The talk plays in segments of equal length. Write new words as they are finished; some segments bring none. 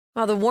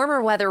Well, the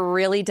warmer weather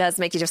really does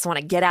make you just want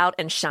to get out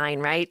and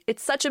shine, right?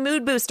 It's such a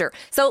mood booster.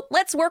 So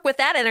let's work with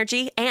that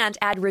energy and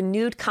add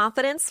renewed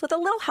confidence with a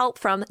little help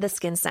from the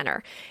Skin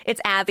Center. It's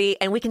Abby,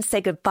 and we can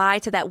say goodbye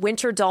to that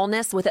winter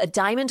dullness with a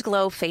Diamond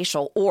Glow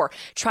facial, or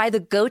try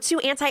the go-to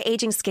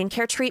anti-aging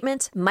skincare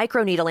treatment,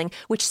 microneedling,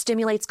 which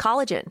stimulates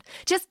collagen.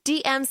 Just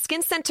DM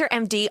Skin Center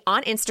MD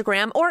on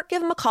Instagram or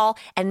give them a call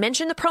and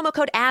mention the promo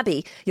code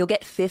Abby. You'll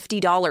get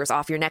 $50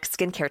 off your next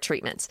skincare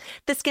treatment.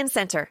 The Skin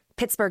Center,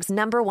 Pittsburgh's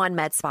 #1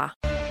 med spa.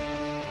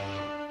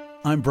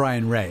 I'm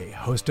Brian Ray,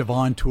 host of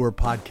On Tour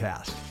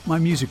podcast. My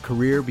music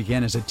career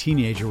began as a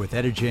teenager with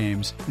Etta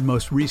James and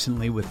most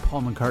recently with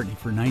Paul McCartney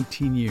for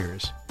 19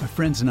 years. My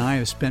friends and I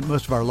have spent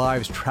most of our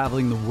lives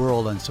traveling the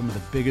world on some of the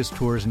biggest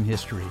tours in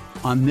history.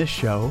 On this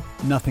show,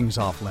 nothing's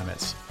off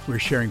limits. We're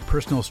sharing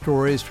personal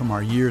stories from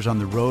our years on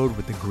the road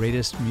with the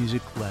greatest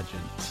music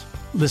legends.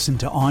 Listen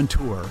to On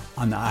Tour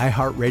on the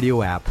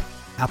iHeartRadio app,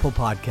 Apple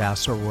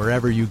Podcasts, or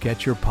wherever you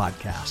get your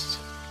podcasts.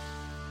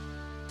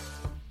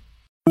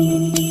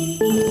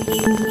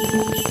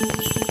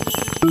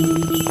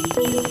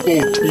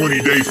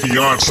 20-Day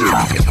Fiance.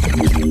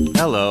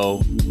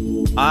 Hello,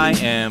 I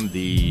am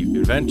the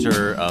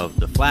inventor of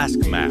the Flask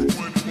Mask,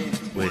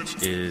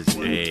 which is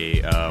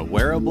a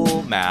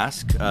wearable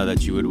mask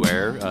that you would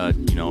wear,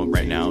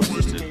 right now,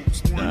 just to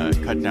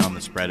cut down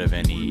the spread of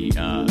any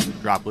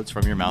droplets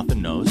from your mouth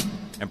and nose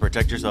and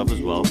protect yourself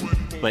as well.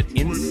 But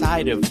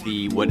inside of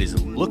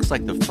looks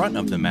like the front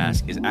of the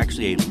mask is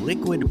actually a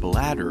liquid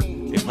bladder,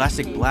 a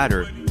plastic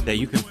bladder that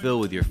you can fill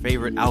with your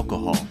favorite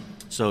alcohol.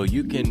 So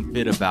you can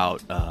fit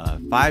about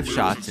 5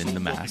 shots in the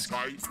mask,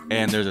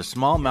 and there's a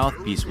small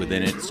mouthpiece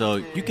within it, so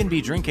you can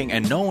be drinking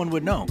and no one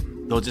would know.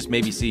 They'll just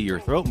maybe see your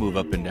throat move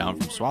up and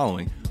down from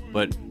swallowing,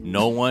 but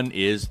no one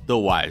is the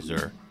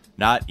wiser.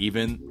 Not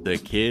even the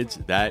kids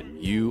that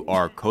you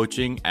are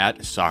coaching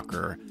at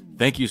soccer.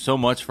 Thank you so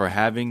much for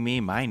having me.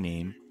 My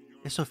name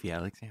is Sophia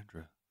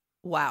Alexandra.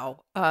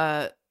 Wow.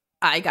 I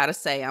gotta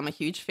say, I'm a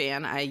huge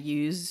fan. I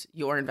use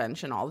your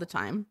invention all the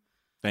time.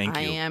 Thank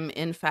you. I am,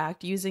 in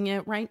fact, using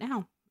it right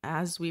now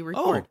as we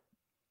record. Oh,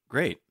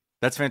 great.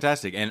 That's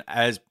fantastic. And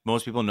as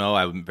most people know,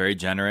 I'm very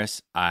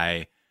generous.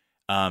 I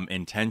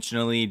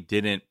intentionally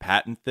didn't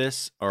patent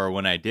this, or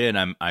when I did,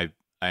 I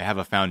have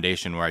a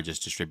foundation where I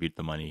just distribute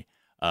the money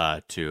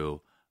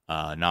to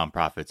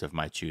nonprofits of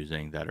my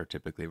choosing that are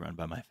typically run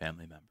by my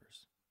family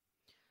members.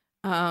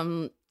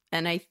 And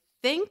I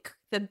think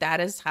that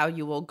is how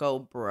you will go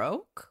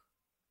broke.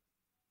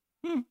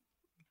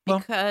 Well,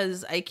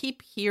 because I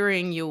keep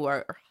hearing you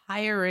are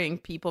hiring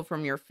people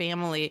from your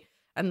family,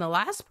 and the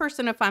last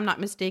person, if I'm not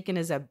mistaken,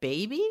 is a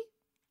baby.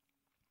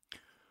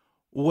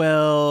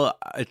 Well,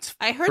 it's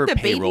I heard for the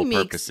baby payroll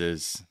makes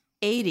purposes.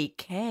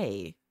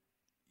 $80K.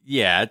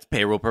 Yeah, it's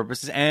payroll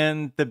purposes,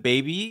 and the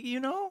baby,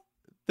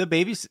 the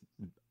baby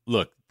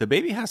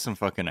has some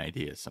fucking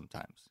ideas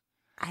sometimes.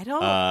 I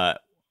don't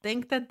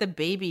think that the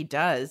baby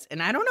does,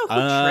 and I don't know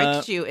who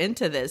tricked you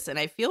into this, and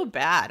I feel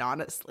bad,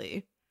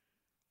 honestly.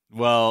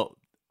 Well,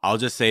 I'll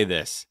just say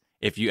this.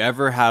 If you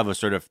ever have a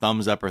sort of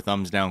thumbs up or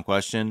thumbs down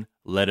question,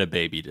 let a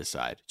baby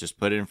decide. Just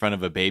put it in front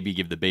of a baby,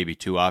 give the baby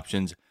 2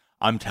 options.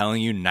 I'm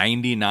telling you,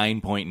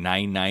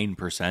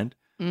 99.99%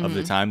 of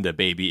the time, the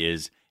baby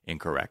is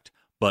incorrect.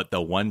 But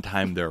the one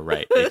time they're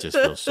right, it just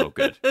feels so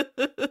good.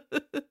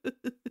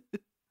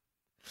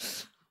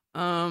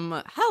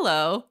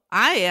 Hello,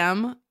 I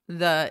am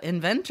the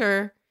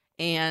inventor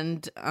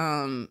and,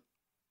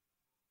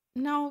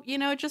 no,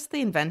 just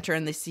the inventor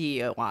and the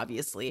CEO,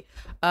 obviously,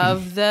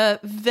 of the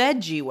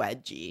Veggie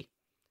Wedgie.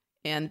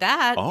 And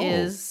that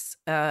is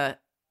a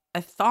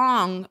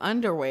thong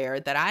underwear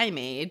that I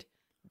made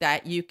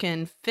that you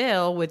can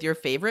fill with your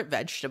favorite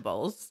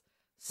vegetables.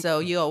 So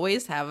you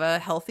always have a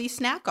healthy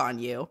snack on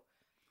you.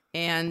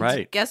 And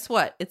Guess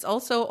what? It's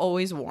also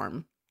always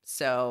warm.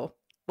 So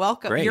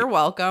welcome. Great. You're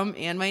welcome.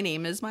 And my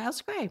name is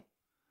Miles Gray.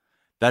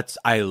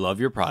 I love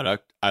your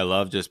product. I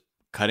love just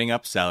cutting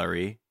up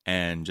celery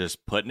and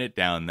just putting it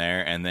down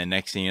there. And then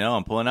next thing you know,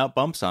 I'm pulling out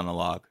bumps on a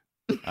log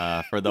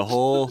for the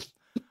whole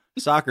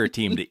soccer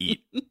team to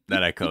eat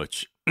that I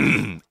coach.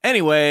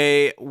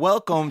 Anyway,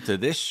 welcome to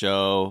this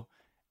show.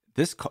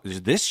 This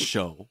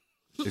show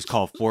is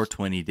called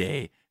 420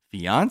 Day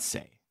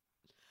Fiance,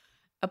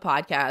 a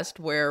podcast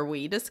where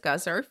we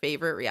discuss our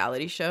favorite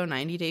reality show,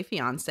 90 Day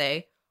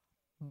Fiance.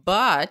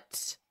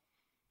 But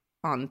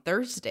on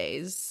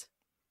Thursdays,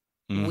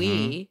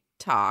 we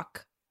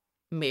talk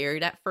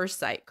Married at First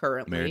Sight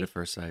currently. Married at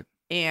First Sight.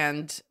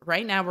 And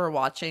right now we're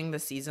watching the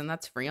season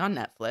that's free on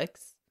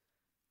Netflix,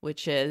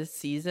 which is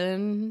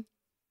season...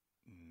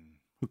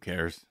 Who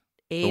cares?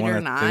 8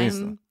 or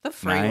 9. The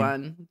free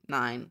one.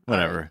 9.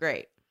 Whatever. Right,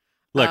 great.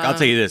 Look, I'll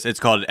tell you this. It's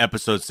called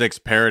episode 6,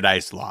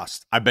 Paradise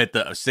Lost. I bet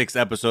the 6th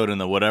episode in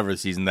the whatever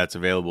season that's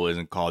available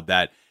isn't called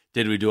that.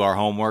 Did we do our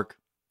homework?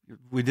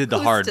 We did the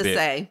hard bit.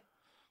 Say?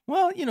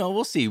 Well,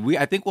 we'll see.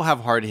 I think we'll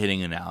have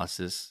hard-hitting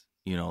analysis,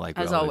 like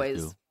we as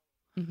always do.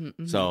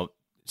 Mm-hmm. So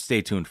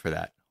stay tuned for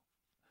that.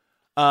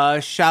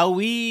 Shall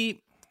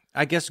we,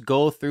 I guess,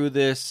 go through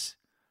this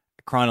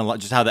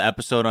just how the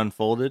episode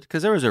unfolded?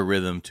 Because there was a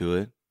rhythm to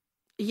it.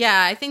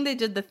 Yeah, I think they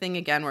did the thing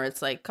again where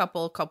it's like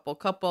couple, couple,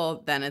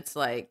 couple. Then it's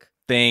like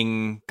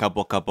thing,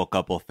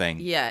 couple, thing.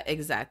 Yeah,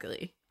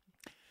 exactly.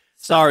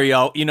 Sorry,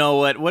 y'all. You know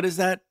what? What is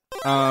that?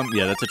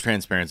 Yeah, that's a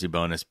transparency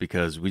bonus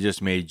because we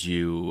just made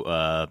you,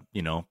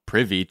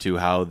 privy to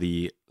how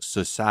the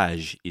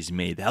sausage is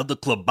made, how the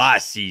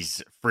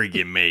kielbasa's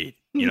friggin' made.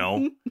 You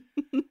know,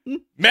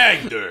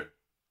 Magda,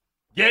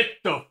 get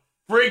the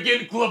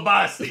friggin'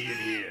 kielbasa in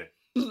here.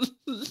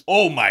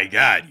 Oh my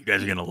God, you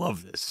guys are gonna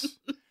love this.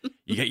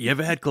 You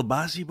ever had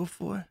kielbasa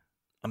before?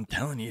 I'm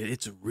telling you,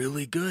 it's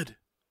really good.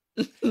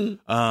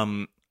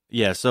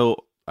 Yeah.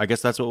 So I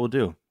guess that's what we'll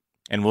do,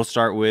 and we'll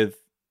start with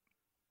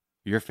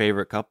your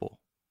favorite couple,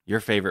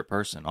 your favorite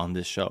person on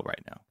this show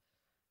right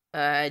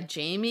now.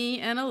 Jamie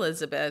and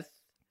Elizabeth,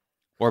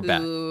 or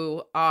Beth,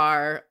 who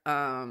are,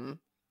 hot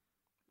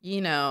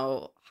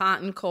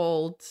and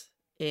cold,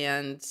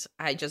 and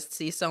I just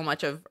see so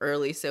much of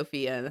early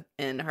Sophia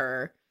in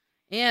her,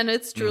 and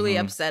it's truly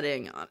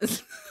upsetting,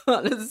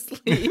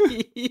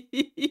 honestly.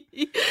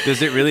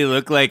 Does it really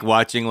look like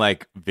watching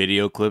like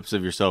video clips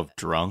of yourself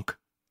drunk?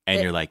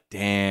 And you're like,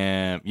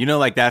 damn,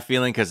 like that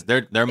feeling? Because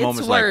there are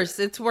moments like...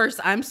 It's worse.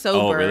 I'm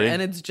sober, really?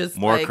 And it's just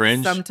more like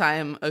cringe? Some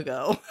time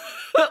ago.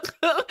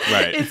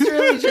 Right. It's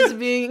really just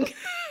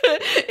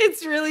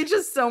it's really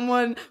just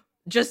someone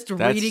just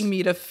reading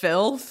me to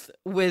filth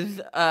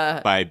with...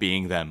 by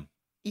being them.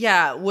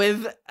 Yeah,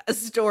 with a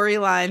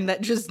storyline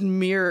that just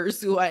mirrors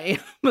who I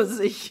am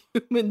as a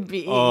human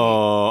being.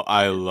 Oh,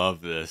 I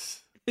love this.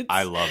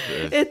 I love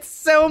this. It's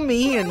so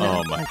mean.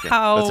 Oh my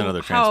God. That's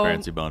another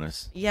transparency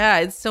bonus. Yeah,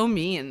 it's so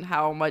mean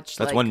how much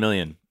that's 1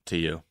 million to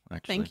you,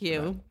 actually. Thank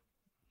you.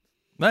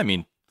 Yeah. I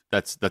mean,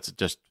 that's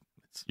just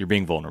you're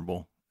being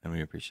vulnerable, and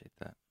we appreciate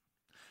that.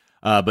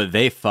 But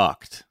they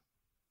fucked.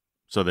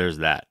 So there's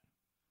that.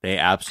 They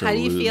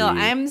absolutely... How do you feel?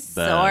 I'm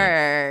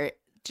sore.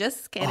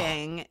 Just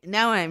kidding.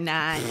 No, I'm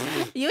not.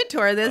 You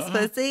tore this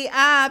pussy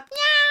up.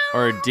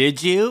 Or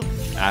did you?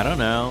 I don't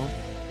know.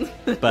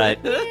 But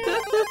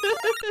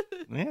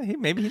yeah,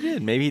 maybe he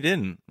did. Maybe he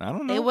didn't. I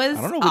don't know. It was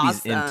I don't know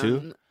awesome. what he's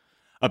into.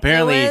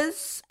 Apparently, it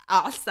was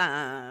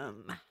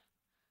awesome.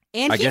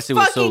 And I guess it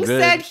was so fucking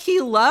good. said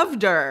he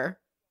loved her.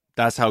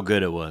 That's how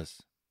good it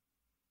was.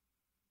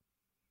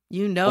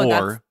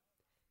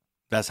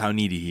 That's how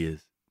needy he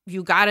is.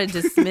 You gotta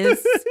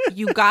dismiss.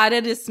 You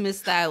gotta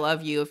dismiss that I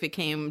love you if it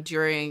came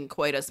during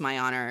coitus, my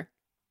honor.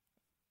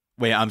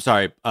 Wait, I'm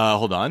sorry.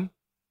 Hold on.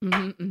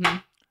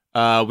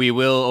 We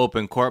will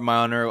open court, my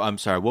honor. I'm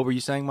sorry. What were you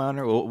saying, my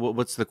honor?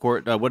 What's the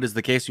court? What is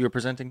the case you were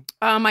presenting?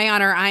 My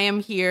honor, I am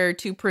here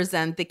to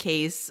present the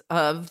case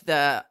of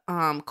the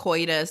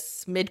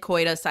coitus,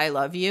 mid-coitus, I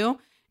love you.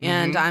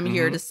 And I'm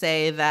here to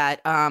say that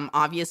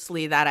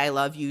obviously that I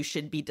love you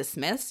should be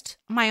dismissed,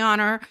 my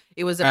honor.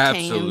 It was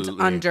obtained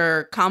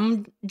under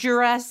cum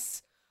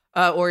duress,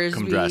 or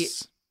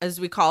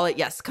as we call it,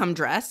 yes, cum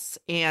dress.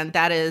 And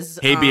that is...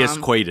 habeas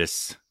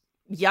coitus.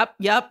 Yep.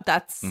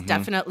 That's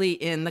definitely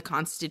in the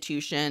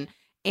Constitution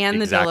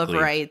and the Bill of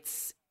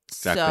Rights.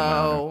 Exactly,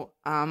 so,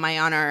 my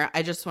honor,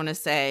 I just want to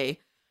say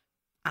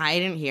I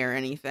didn't hear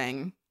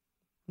anything.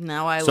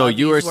 No, so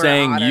you were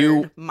saying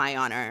honored, my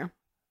honor.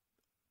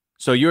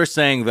 So you're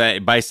saying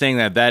that by saying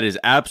that is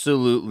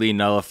absolutely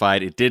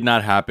nullified. It did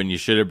not happen. You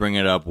should have bring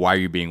it up. Why are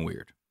you being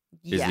weird?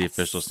 Is the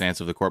official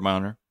stance of the court, my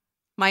honor?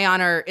 My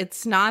honor,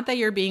 it's not that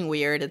you're being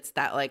weird. It's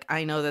that, like,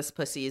 I know this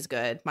pussy is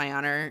good, my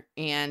honor,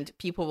 and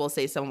people will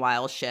say some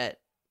wild shit,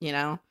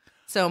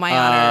 So, my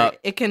honor,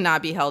 it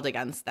cannot be held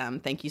against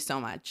them. Thank you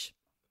so much.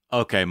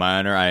 Okay, my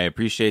honor, I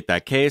appreciate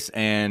that case,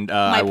 and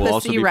I will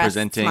also be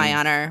presenting... my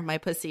honor, my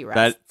pussy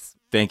rests.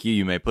 Thank you.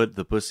 You may put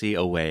the pussy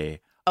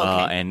away.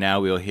 Okay. And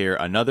now we'll hear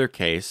another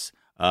case.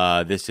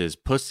 This is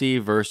Pussy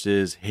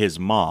versus his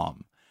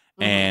mom.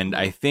 And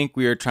I think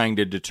we are trying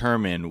to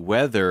determine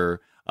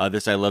whether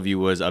this I love you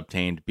was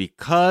obtained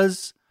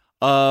because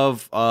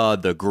of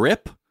the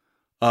grip,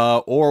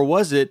 or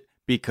was it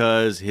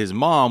because his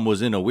mom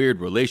was in a weird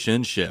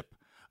relationship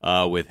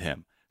with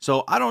him.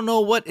 So I don't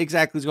know what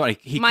exactly is going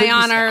on. My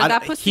honor,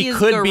 that pussy is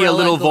could be a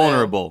little glue.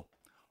 vulnerable.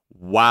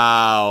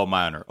 Wow,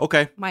 my honor.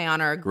 Okay. My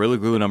honor. Gorilla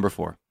Glue number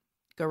 4.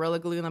 Gorilla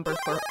Glue number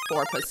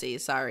 4 pussy.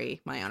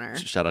 Sorry, my honor.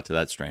 Shout out to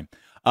that strain.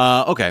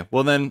 Okay,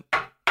 well then,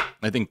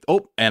 I think...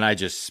 Oh, and I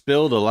just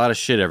spilled a lot of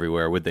shit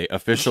everywhere with the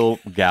official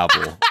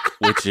gavel,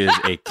 which is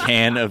a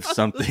can of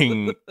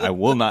something I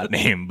will not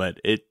name,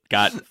 but it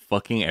got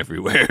fucking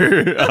everywhere.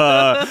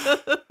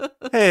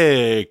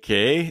 Hey,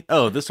 Kay.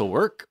 Oh, this will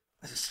work.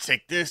 Let's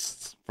take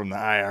this from the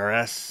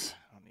IRS.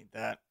 I don't need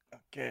that.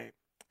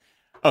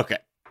 Okay.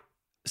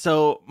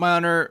 So, my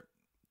honor,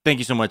 thank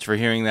you so much for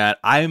hearing that.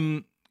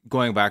 I'm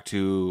going back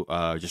to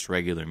just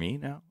regular me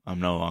now. I'm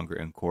no longer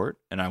in court,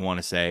 and I want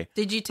to say...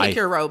 Did you take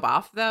your robe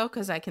off, though?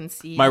 Because I can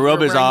see my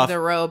robe is off. The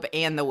robe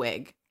and the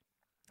wig.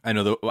 I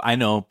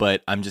know,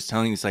 but I'm just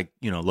telling you, it's like,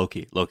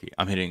 low-key.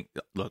 I'm hitting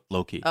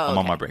low-key. I'm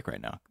on my break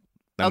right now.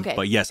 Okay.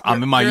 But yes,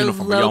 I'm in my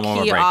uniform. Low-key I'm on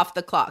my break. off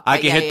the clock. I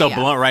can hit the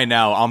blunt right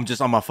now. I'm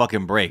just on my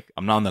fucking break.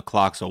 I'm not on the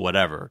clock, so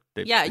whatever.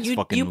 You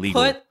fucking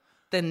legal.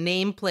 the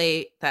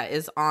nameplate that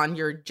is on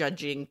your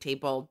judging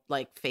table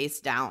like face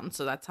down.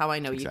 So that's how I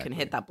know you can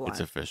hit that blunt. It's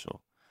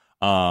official.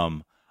 I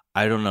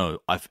don't know.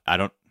 I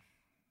don't.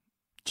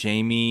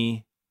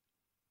 Jamie,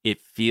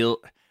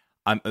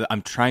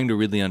 I'm trying to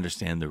really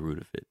understand the root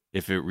of it.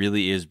 If it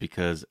really is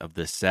because of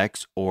the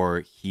sex,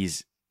 or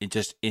he's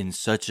just in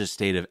such a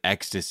state of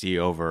ecstasy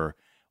over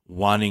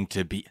wanting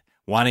to be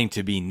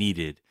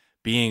needed,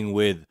 being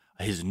with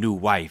his new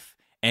wife,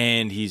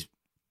 and he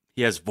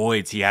has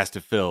voids he has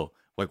to fill.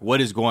 Like, what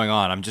is going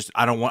on?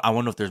 I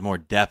wonder if there's more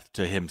depth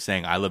to him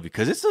saying "I love you,"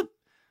 because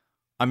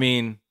I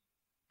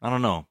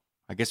don't know.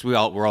 I guess we're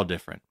all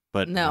different.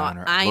 But no,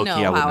 I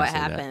know how it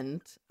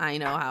happened. I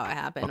know how it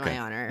happened, okay. My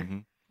honor. Mm-hmm.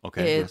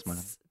 Okay,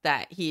 it's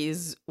that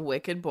he's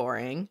wicked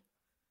boring,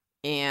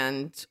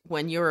 and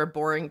when you're a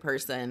boring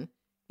person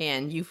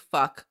and you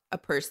fuck a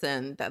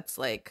person that's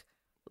like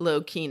low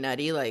key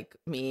nutty like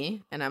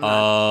me, and I'm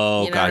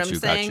not, you know what I'm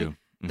saying? Got you.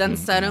 Then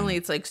suddenly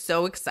it's like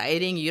so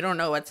exciting. You don't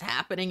know what's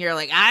happening. You're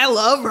like, I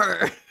love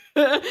her.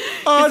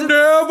 I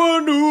never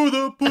knew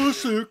the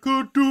pussy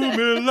could do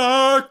me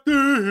like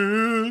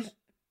this.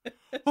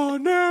 I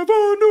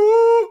never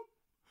knew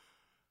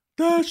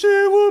that she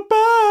would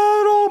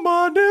bite on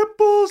my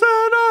nipples,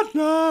 and I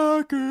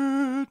like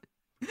it.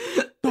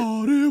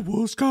 Thought it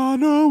was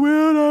kind of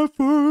weird at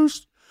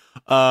first.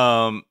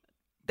 Thank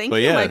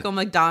you, Michael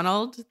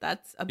McDonald.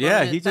 That's a bonus.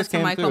 Yeah, he just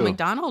came a Michael through.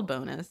 McDonald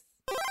bonus.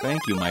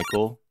 Thank you,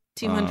 Michael.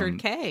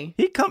 200K.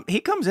 He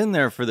comes in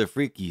there for the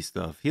freaky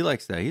stuff. He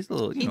likes that. He's a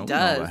little. He know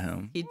does. About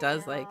him. He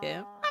does like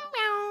it.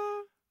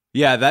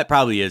 Yeah, that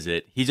probably is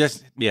it. He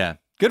just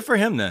good for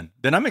him then.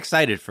 Then I'm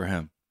excited for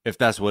him if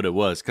that's what it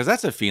was, because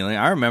that's a feeling.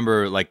 I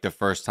remember like the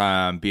first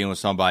time being with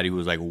somebody who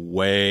was like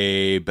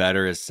way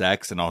better at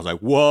sex, and I was like,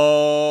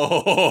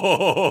 whoa.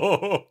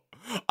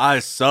 I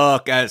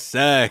suck at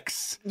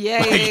sex.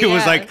 Yeah, it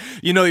was like,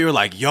 you were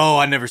like, yo,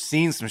 I never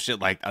seen some shit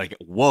like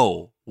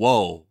whoa,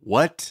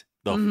 what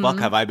the fuck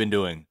have I been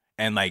doing?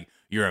 And like,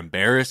 you're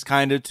embarrassed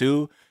kind of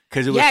too,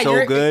 because it was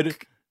so good.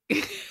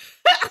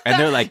 And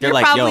they're like,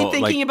 probably yo,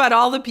 thinking about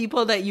all the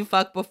people that you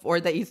fucked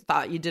before that you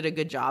thought you did a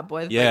good job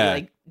with, but you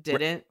like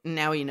didn't.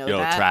 Now you know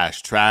that.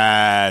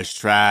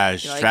 Trash.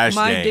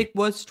 My day. dick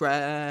was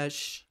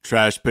trash.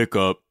 Trash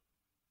pickup.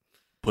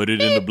 Put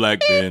it in the black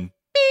bin.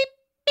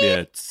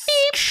 Yeah.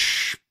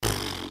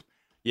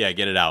 Yeah,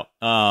 get it out.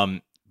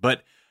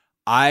 But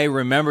I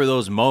remember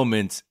those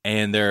moments,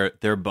 and they're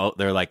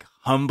like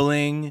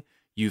humbling.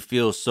 You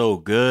feel so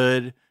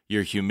good.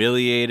 You're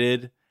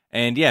humiliated.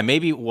 And yeah,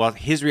 maybe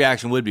his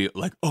reaction would be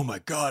like, "Oh my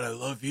God, I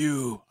love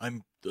you.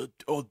 I'm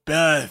old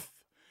Beth."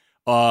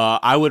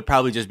 I would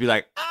probably just be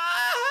like,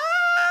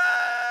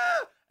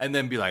 "Ah!" And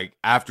then be like,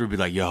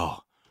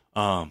 "Yo,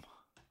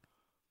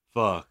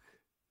 fuck,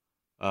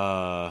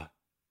 wow,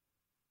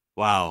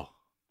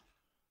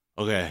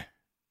 okay,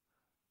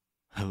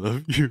 I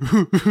love you."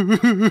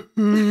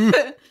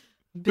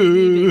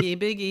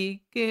 Biggie,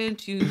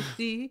 can't you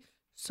see?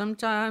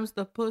 Sometimes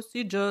the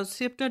pussy just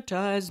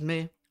hypnotized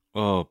me.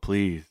 Oh,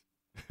 please.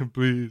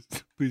 Please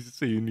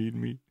say you need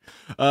me.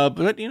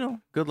 But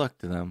good luck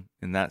to them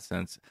in that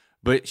sense.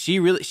 But she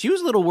was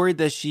a little worried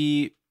that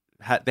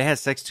they had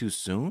sex too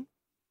soon.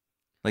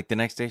 Like the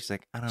next day, she's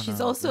like, I don't know.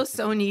 She's also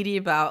so needy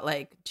about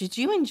like, did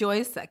you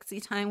enjoy sexy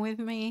time with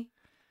me?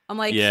 I'm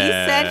like, He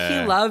said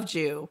he loved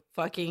you.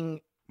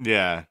 Fucking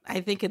yeah.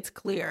 I think it's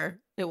clear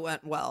it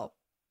went well.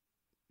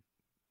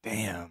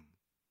 Damn.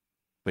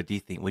 But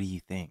what do you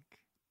think?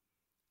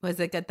 Was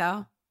it good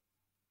though?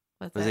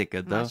 Was it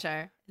good though? I'm not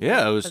sure.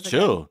 Yeah, it was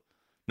chill.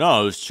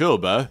 No, it was chill,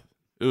 Beth.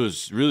 It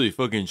was really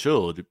fucking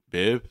chill,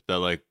 babe. That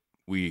like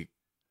we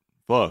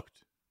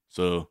fucked.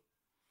 So,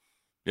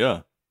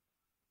 yeah.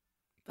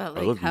 But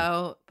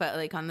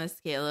like on the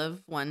scale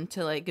of 1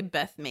 to like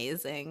Beth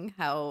Mazing,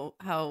 how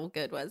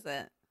good was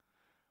it?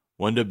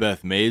 1 to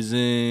Beth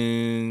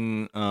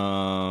Mazing,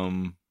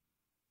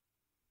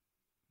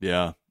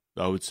 yeah,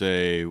 I would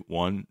say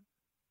 1.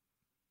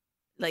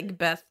 Like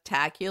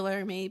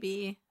Beth-tacular,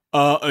 maybe.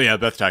 Oh yeah,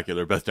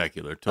 Beth-tacular,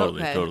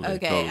 totally.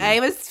 Okay.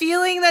 I was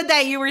feeling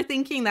that you were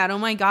thinking that. Oh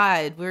my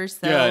God, we're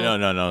so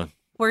no.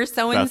 We're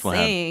so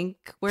Bethlehem. in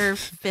sync. We're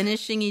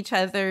finishing each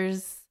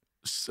other's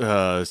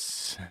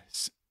sushi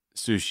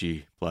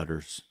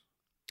platters.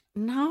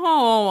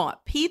 No,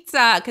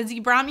 pizza, because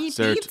you brought me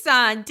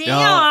pizza.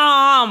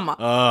 Damn.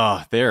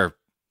 They're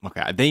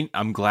okay.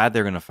 I'm glad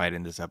they're gonna fight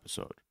in this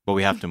episode, but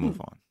we have to move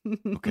on.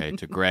 Okay,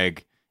 to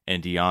Greg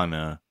and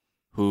Deanna,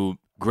 who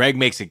Greg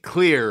makes it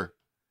clear.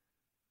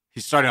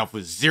 He's starting off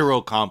with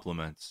 0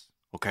 compliments.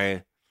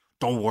 Okay,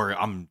 don't worry.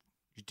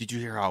 Did you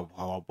hear how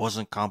I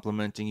wasn't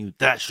complimenting you?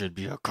 That should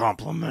be a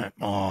compliment.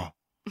 I'll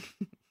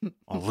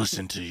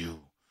listen to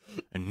you,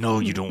 and no,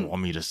 you don't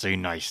want me to say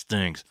nice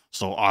things,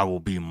 so I will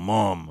be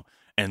mum,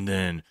 and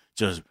then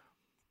just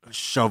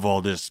shove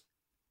all this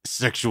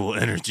sexual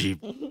energy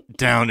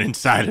down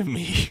inside of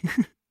me.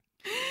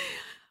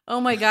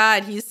 Oh my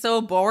God, he's so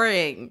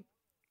boring.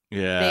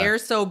 Yeah. They're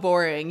so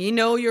boring.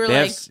 You're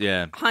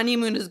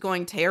honeymoon is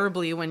going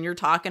terribly when you're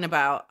talking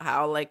about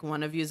how like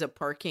one of you's a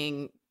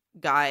parking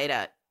guide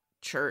at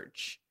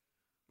church.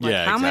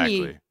 How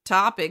many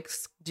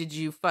topics did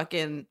you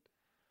fucking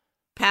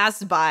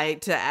pass by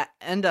to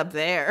end up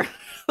there?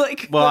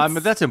 Well, I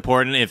mean, that's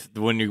important if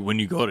when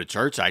you go to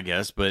church, I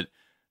guess, but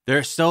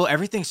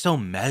everything's so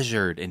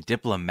measured and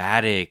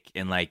diplomatic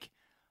and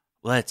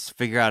let's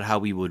figure out how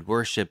we would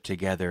worship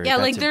together. Yeah,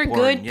 that's they're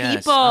important. good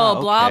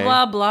people, blah,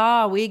 blah,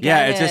 blah. We get it.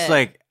 Yeah, it's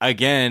just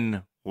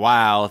again,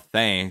 wow,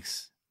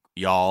 thanks,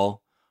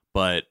 y'all,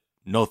 but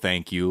no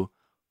thank you.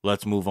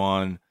 Let's move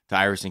on to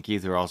Iris and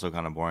Keith, who are also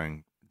kind of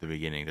boring at the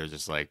beginning. They're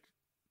just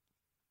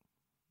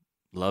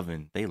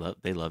loving. They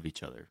love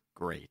each other.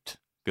 Great.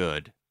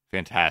 Good.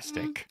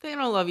 Fantastic. They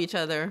don't love each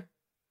other.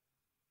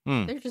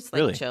 They're just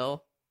really?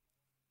 Chill.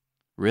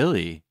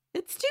 Really?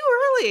 It's too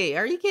early.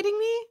 Are you kidding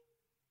me?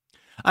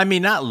 I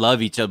mean, not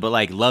love each other,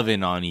 but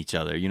loving on each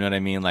other. You know what I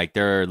mean?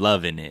 They're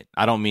loving it.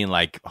 I don't mean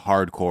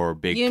hardcore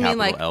big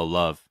capital L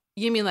love.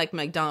 You mean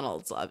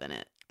McDonald's loving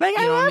it?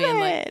 I love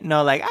it.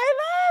 No, I love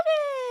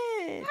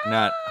it.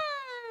 Not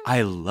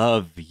I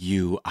love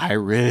you,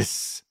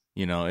 Iris.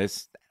 It's I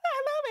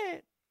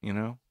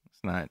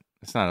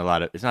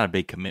love it. It's not a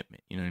big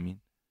commitment. You know what I mean?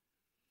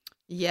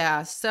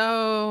 Yeah.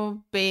 So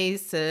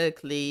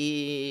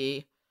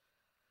basically,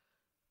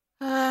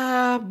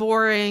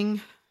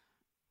 boring.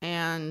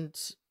 And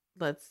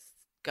let's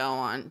go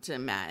on to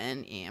Matt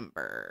and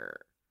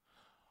Amber.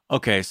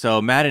 Okay,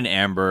 so Matt and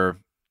Amber,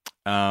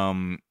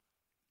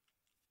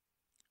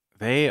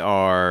 they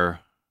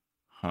are,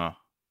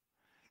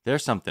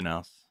 there's something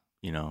else,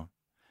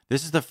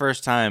 This is the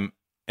first time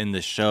in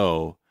the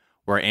show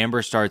where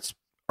Amber starts,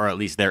 or at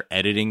least they're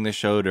editing the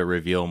show to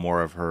reveal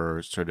more of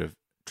her sort of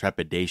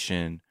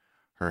trepidation,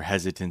 her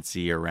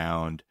hesitancy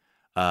around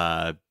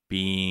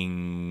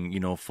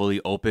being,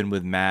 fully open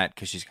with Matt,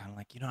 because she's kind of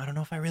I don't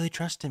know if I really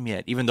trust him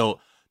yet, even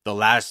though the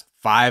last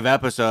 5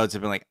 episodes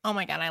have been oh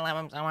my God, I love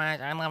him so much.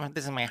 I love him.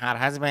 This is my hot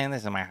husband.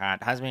 This is my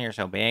hot husband. You're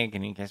so big.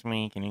 Can you kiss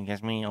me? Can you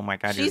kiss me? Oh my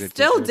God. She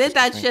still did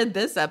that shit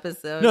this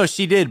episode. No,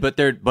 she did, but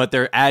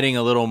they're adding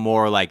a little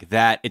more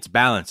that. It's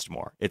balanced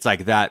more. It's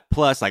that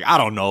plus I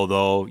don't know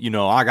though,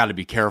 I got to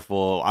be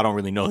careful. I don't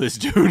really know this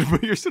dude,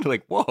 but you're sort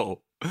of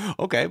whoa,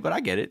 okay, but I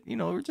get it.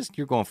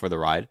 You're going for the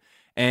ride.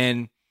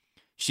 And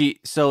there's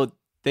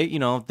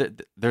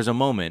a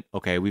moment,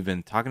 okay, we've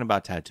been talking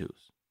about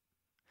tattoos,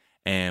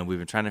 and we've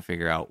been trying to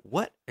figure out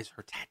what is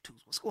her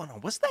tattoos. What's going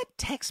on? What's that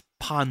text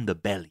pon the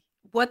belly?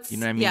 What's,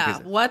 what I mean? Yeah,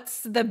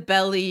 what's the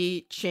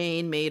belly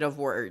chain made of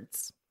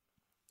words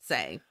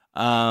say?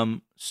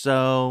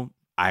 So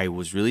I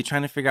was really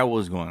trying to figure out what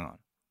was going on.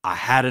 I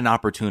had an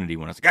opportunity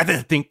when I was I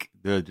think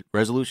the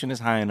resolution is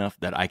high enough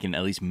that I can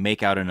at least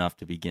make out enough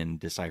to begin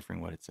deciphering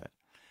what it said.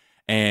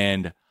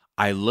 And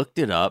I looked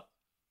it up,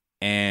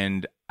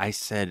 and I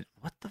said,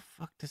 what the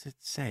fuck does it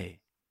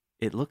say?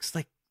 It looks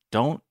like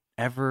don't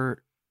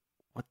ever,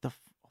 what the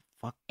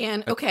fuck?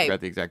 And okay. I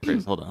forgot the exact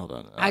phrase. Hold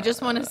on. I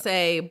just want to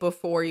say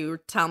before you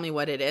tell me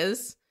what it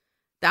is,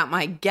 that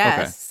my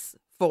guess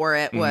for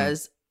it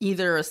was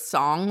either a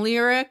song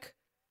lyric,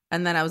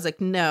 and then I was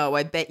no,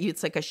 I bet you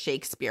it's a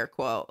Shakespeare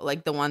quote,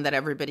 the one that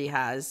everybody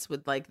has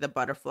with the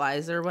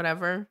butterflies or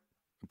whatever.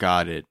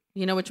 Got it.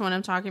 You know which one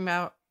I'm talking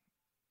about?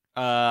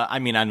 I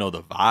mean, I know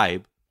the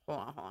vibe.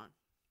 Hold on.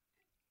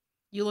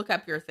 You look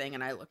up your thing,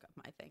 and I look up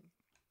my thing.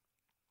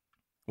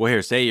 Well,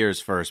 here, say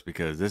yours first,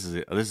 because this is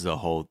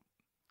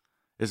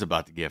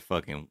about to get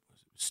fucking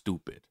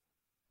stupid.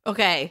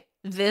 Okay,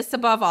 this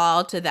above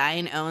all to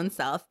thine own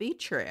self be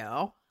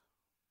true.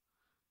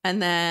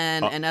 And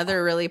then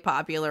another really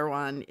popular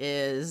one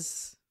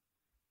is,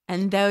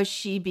 and though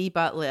she be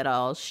but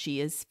little, she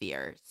is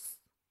fierce.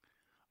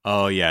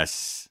 Oh,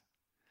 yes.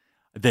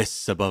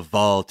 This above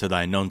all to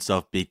thine own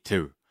self be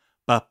true.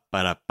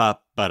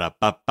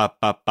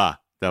 Ba-ba-da-ba-ba-da-ba-ba-ba-ba.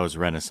 That was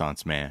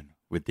Renaissance Man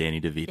with Danny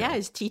DeVito. Yeah,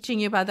 he's teaching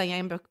you about the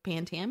iambic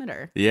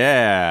pentameter.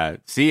 Yeah.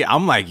 See,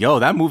 I'm yo,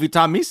 that movie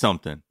taught me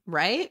something.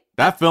 Right?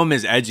 That film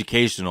is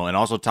educational and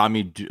also taught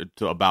me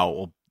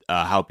about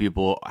how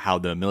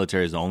the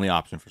military is the only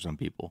option for some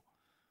people.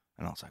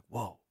 And I was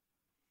whoa,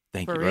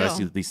 thank you.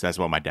 Well, at least that's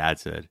what my dad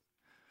said.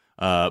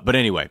 But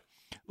anyway,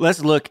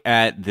 let's look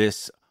at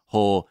this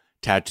whole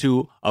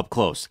tattoo up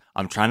close.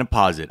 I'm trying to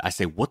pause it. I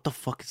say, what the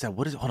fuck is that?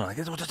 What is it? Hold on.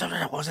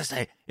 What does it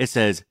say? It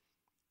says,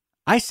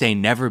 I say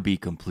never be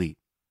complete.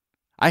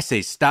 I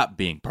say stop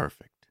being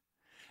perfect.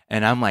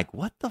 And I'm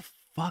what the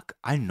fuck?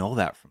 I know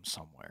that from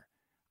somewhere.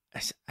 I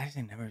say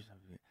never.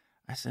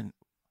 I said,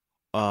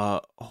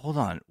 hold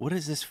on. What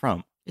is this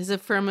from? Is it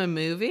from a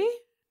movie?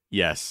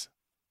 Yes.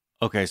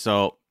 Okay,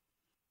 so,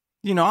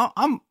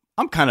 I'm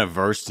kind of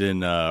versed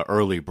in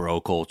early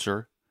bro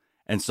culture.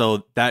 And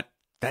so that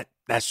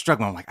struck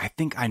me. I'm I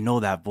think I know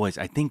that voice.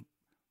 I think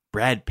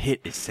Brad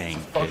Pitt is saying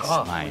this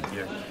line.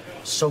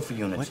 Sofa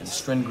units and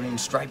string green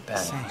stripe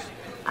patterns.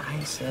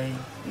 I say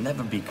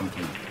never be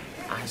complete.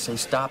 I say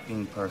stop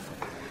being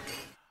perfect.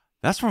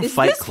 That's from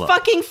Fight Club. Is this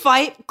fucking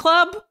Fight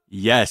Club?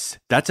 Yes,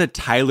 that's a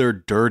Tyler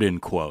Durden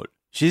quote.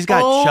 She's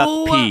got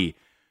Chuck P.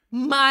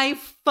 My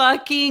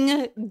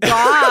fucking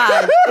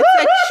God.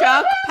 It's a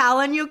Chuck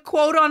Palahniuk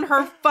quote on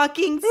her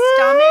fucking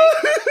stomach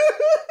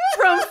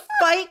from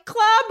Fight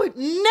Club?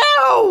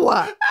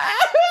 No!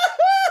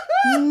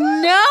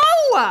 No!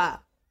 I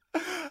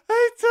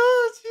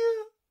told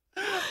you.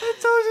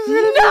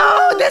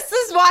 No! This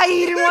is why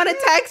you didn't want to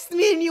text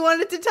me and you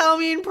wanted to tell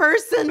me in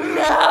person.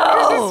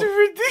 No! This is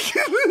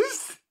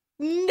ridiculous.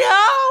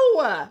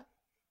 No!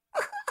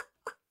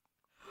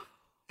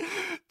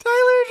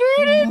 Tyler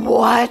Durden.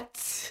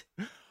 What?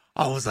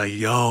 I was like,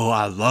 yo,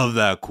 I love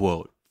that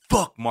quote.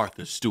 Fuck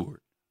Martha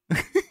Stewart.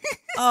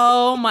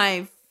 Oh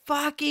my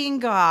fucking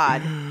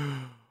God.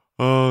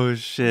 Oh,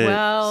 shit.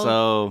 Well,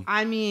 so,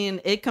 I mean,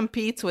 it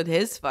competes with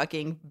his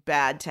fucking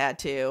bad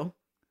tattoo.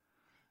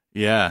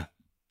 yeah,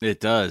 it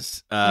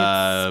does.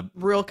 It's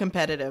real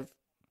competitive.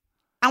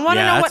 I want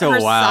to know what her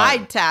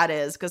side tat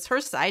is, because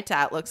her side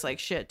tat looks like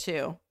shit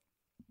too.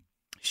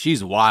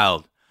 She's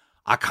wild.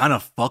 I kind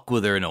of fuck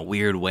with her in a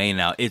weird way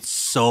now. It's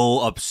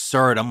so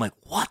absurd. I'm like,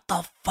 what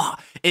the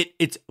fuck? Here's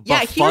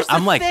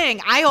the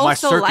thing. I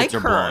also like her.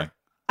 Blowing.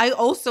 I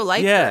also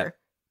like her.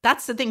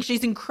 That's the thing.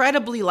 She's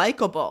incredibly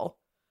likable.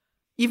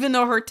 Even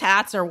though her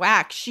tats are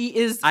whack, she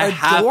is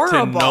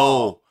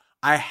adorable.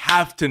 I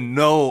have to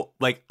know.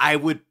 Like, I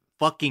would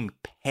fucking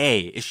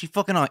pay. Is she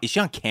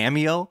on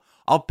Cameo?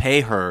 I'll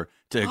pay her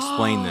to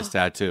explain this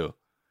tattoo.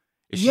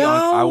 Is she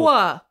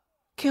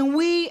can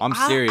we? I'm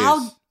serious.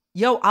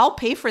 I'll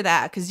pay for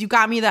that because you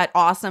got me that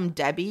awesome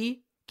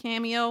Debbie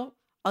cameo.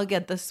 I'll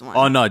get this one.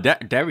 Oh no,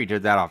 Debbie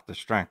did that off the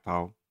strength,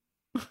 though.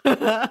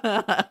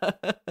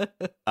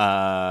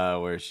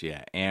 Where's she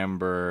at?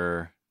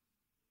 Amber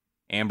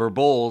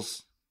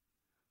Bowles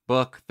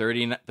book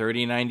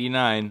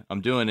 30.99.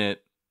 I'm doing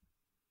it.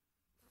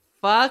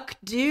 Fuck,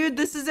 dude,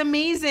 this is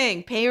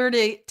amazing. Pay her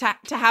to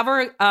have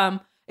her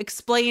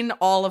explain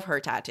all of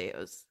her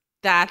tattoos.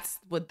 That's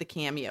what the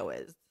cameo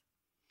is.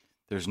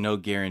 There's no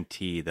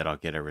guarantee that I'll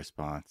get a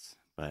response,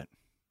 but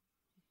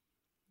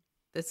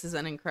this is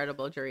an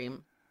incredible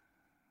dream.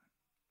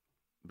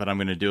 But I'm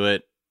gonna do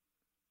it.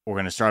 We're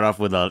gonna start off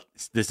with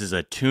this is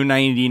a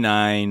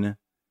 $2.99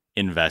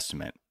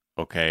 investment.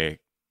 Okay,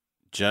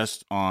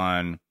 just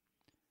on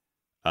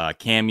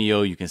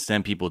Cameo, you can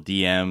send people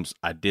DMs.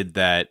 I did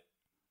that.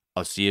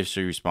 I'll see if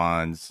she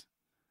responds.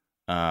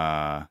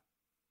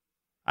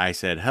 I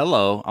said,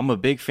 hello, I'm a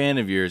big fan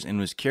of yours and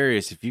was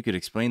curious if you could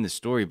explain the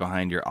story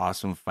behind your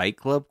awesome Fight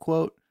Club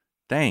quote.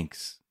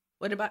 Thanks.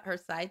 What about her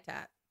side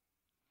tat?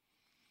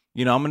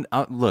 You know,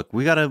 look,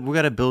 we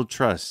gotta build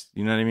trust.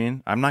 You know what I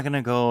mean? I'm not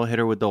gonna go hit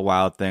her with the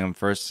wild thing.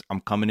 I'm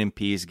coming in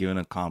peace, giving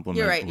a compliment.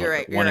 You're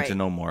right. Wanting to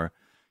know more.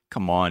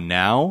 Come on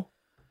now.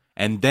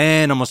 And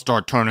then I'm gonna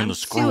start turning the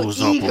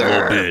screws up a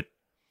little bit.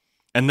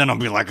 And then I'll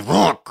be like,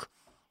 look,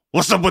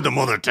 what's up with the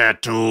mother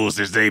tattoos?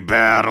 Is they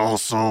bad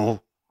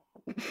also?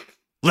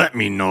 Let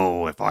me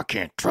know if I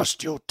can't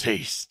trust your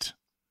taste.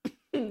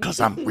 Because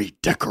I'm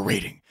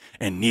redecorating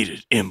and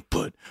needed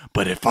input.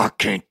 But if I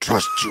can't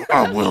trust you,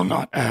 I will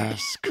not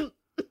ask.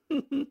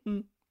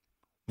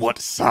 What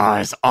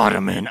size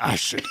ottoman I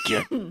should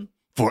get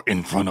for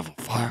in front of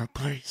a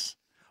fireplace?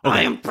 Okay.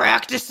 I am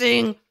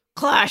practicing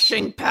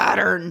clashing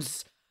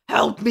patterns.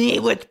 Help me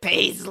with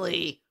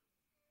Paisley.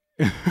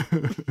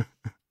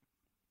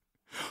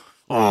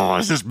 Oh,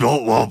 is this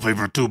built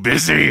wallpaper too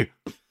busy?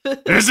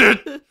 Is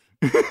it?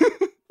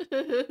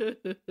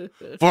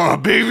 For a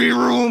baby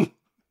room?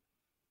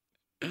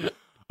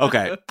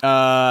 Okay.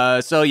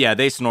 So yeah,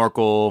 they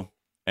snorkel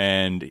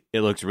and it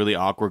looks really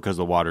awkward because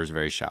the water is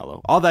very shallow.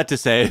 All that to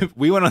say,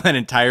 we went on that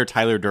entire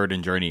Tyler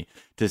Durden journey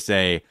to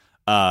say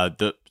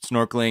the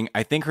snorkeling,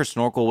 I think her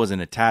snorkel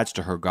wasn't attached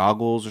to her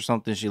goggles or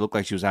something. She looked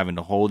like she was having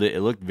to hold it.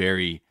 It looked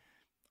very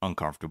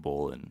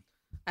uncomfortable. And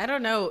I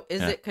don't know.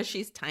 Is it because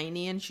she's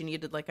tiny and she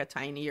needed like a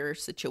tinier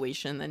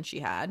situation than she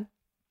had?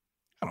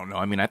 I don't know.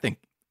 I mean, I think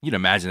you'd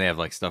imagine they have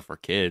like stuff for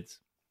kids.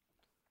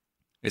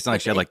 It's not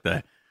like she had like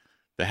the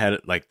head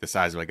like the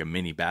size of like a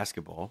mini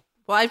basketball.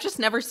 Well, I've just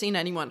never seen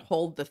anyone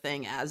hold the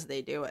thing as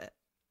they do it.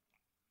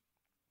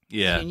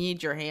 Yeah. You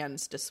need your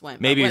hands to swim.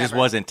 Maybe it just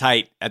wasn't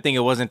tight. I think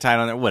it wasn't tight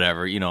on there.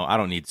 Whatever. You know, I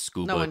don't need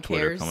scuba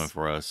Twitter coming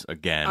for us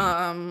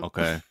again.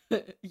 Okay.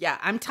 Yeah,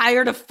 I'm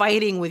tired of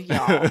fighting with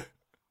y'all.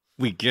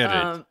 We get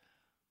it.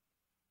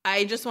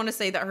 I just want to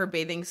say that her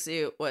bathing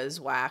suit was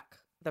whack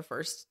the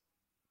first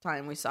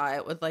time we saw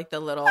it with like the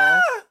little...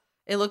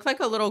 It looked like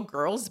a little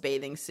girl's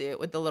bathing suit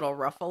with the little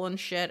ruffle and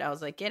shit. I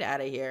was like, get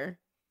out of here.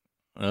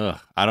 Ugh,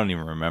 I don't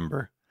even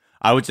remember.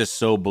 I was just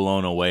so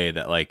blown away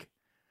that like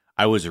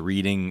I was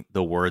reading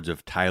the words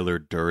of Tyler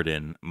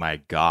Durden, my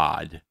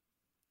God.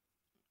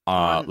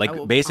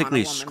 Like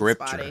basically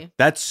scripture. Body.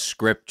 That's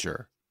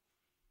scripture.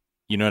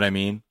 You know what I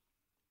mean?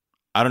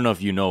 I don't know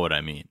if you know what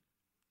I mean,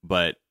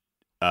 but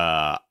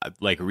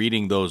like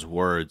reading those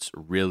words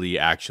really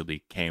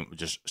actually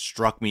just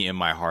struck me in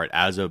my heart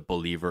as a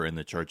believer in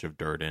the Church of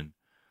Durden.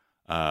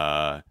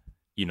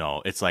 You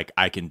know, it's like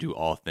I can do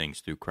all things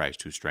through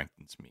Christ who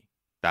strengthens me.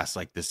 That's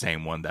like the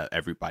same one that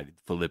everybody,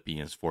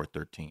 Philippians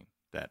 4:13,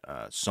 that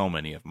so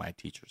many of my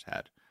teachers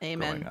had.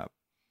 Amen. Growing up.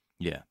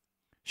 Yeah.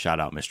 Shout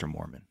out Mr.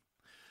 Mormon.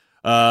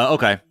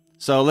 Okay.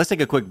 So let's take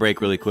a quick break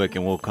really quick,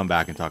 and we'll come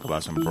back and talk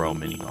about some bro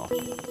mini golf.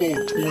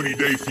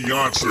 20-day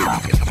fiance.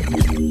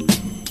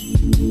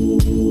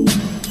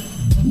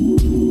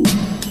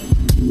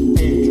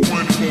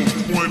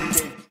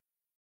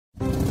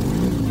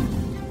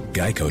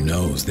 Geico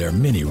knows there are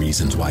many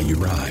reasons why you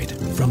ride.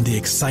 From the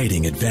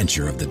exciting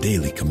adventure of the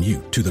daily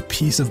commute to the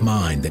peace of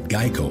mind that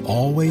Geico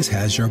always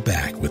has your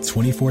back with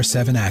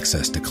 24/7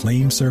 access to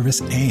claim service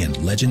and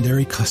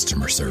legendary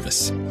customer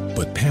service.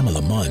 But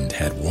Pamela Mund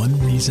had one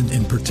reason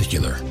in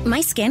particular.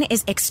 My skin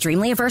is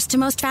extremely averse to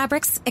most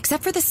fabrics,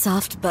 except for the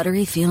soft,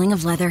 buttery feeling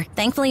of leather.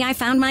 Thankfully, I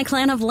found my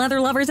clan of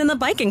leather lovers in the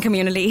biking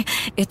community.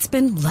 It's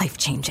been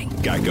life-changing.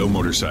 Geico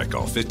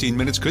Motorcycle. 15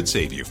 minutes could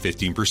save you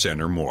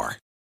 15% or more.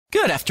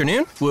 Good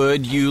afternoon.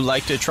 Would you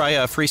like to try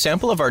a free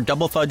sample of our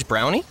double fudge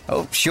brownie?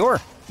 Oh, sure.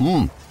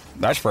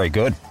 That's very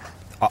good.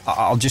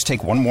 I'll just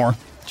take one more,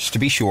 just to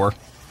be sure.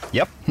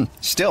 Yep,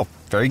 still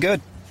very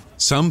good.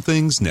 Some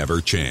things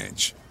never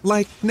change.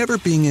 Like never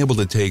being able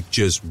to take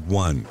just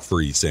one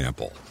free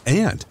sample.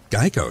 And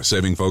Geico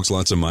saving folks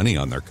lots of money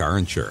on their car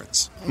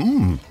insurance.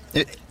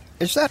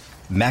 Is that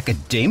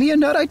macadamia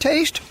nut I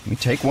taste? Let me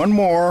take one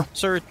more.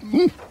 Sir?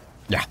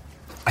 Yeah,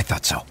 I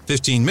thought so.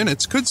 15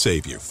 minutes could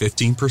save you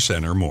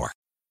 15% or more.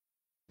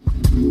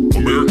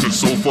 America's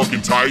so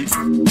fucking tight.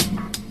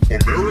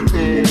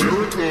 America.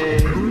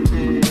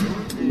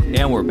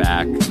 And we're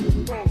back.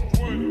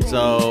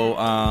 So,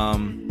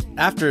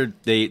 after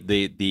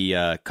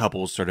the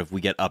couples sort of,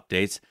 we get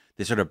updates.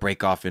 They sort of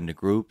break off into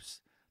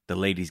groups. The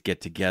ladies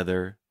get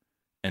together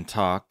and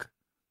talk.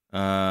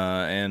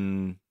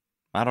 And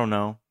I don't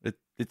know.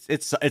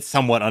 It's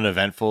somewhat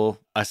uneventful,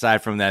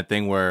 aside from that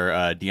thing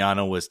where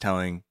Deanna was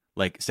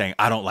saying,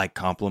 I don't like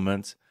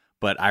compliments.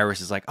 But Iris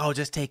is like, oh,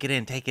 just take it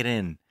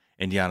in.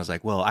 And Deanna's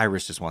like, well,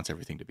 Iris just wants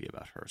everything to be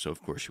about her. So,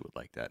 of course, she would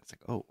like that. It's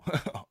like, oh,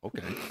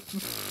 okay.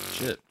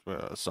 Shit.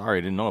 Sorry,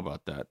 I didn't know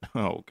about that.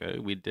 Okay,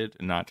 we did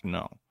not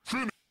know.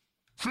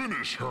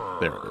 Finish her.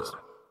 There it is.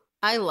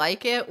 I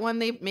like it when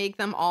they make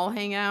them all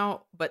hang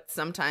out, but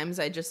sometimes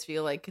I just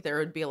feel like there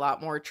would be a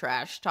lot more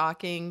trash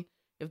talking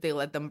if they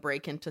let them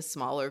break into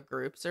smaller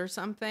groups or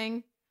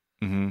something.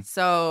 Mm-hmm.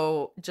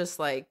 So just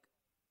like,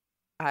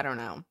 I don't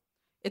know.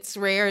 It's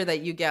rare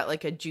that you get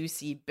like a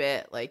juicy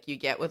bit like you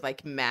get with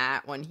like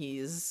Matt when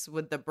he's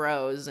with the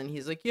bros and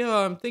he's like, yeah,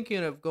 I'm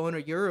thinking of going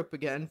to Europe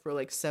again for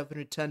like 7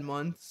 to 10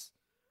 months.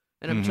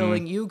 And I'm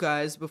telling you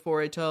guys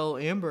before I tell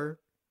Amber.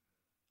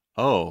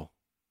 Oh,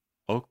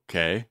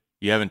 okay.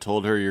 You haven't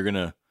told her you're going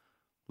to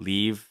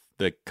leave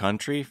the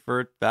country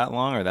for that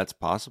long, or that's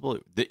possible?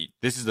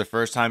 This is the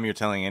first time you're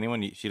telling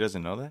anyone? She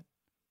doesn't know that?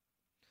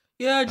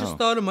 Yeah, I just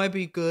thought it might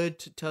be good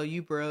to tell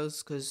you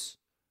bros, because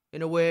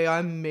in a way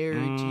I'm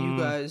married to you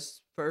guys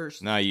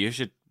first. No, you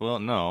should. Well,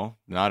 no,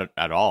 not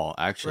at all,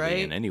 actually, right?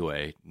 In any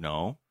way.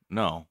 No.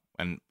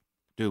 And,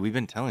 dude, we've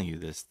been telling you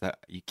this. That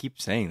you keep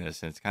saying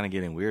this, and it's kind of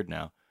getting weird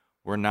now.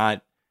 We're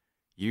not...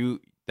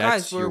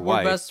 That's guys, your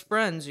wife. We're best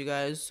friends, you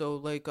guys. So,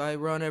 like, I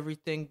run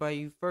everything by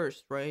you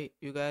first, right?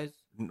 You guys?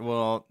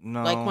 Well,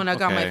 no. Like, when I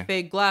got my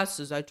fake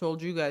glasses, I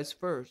told you guys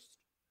first.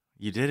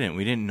 You didn't.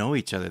 We didn't know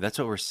each other. That's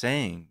what we're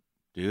saying,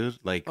 dude.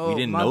 Like, we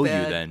didn't my know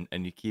bad. you then,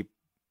 and you keep...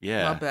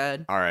 Yeah. My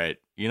bad. All right.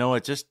 You know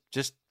what? Just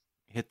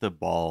hit the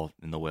ball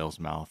in the whale's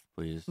mouth,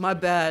 please. My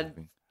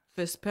bad.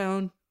 Fist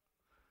pound.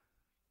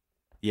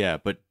 Yeah,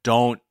 but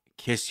don't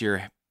kiss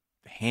your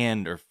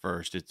hand or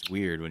first. It's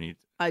weird when you...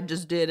 I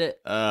just did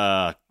it.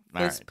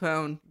 Fist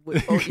pound.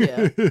 Oh,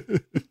 yeah.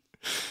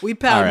 We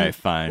pound. All right,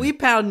 fine. We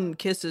pounding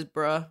kisses,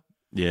 bruh.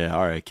 Yeah,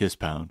 all right. Kiss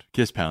pound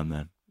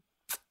then.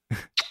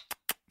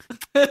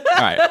 All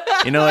right.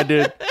 You know what,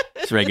 dude?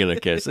 It's regular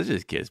kiss. Let's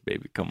just kiss,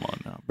 baby. Come on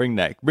now. Bring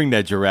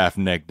that giraffe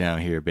neck down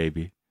here,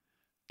 baby.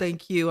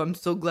 Thank you. I'm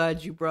so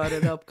glad you brought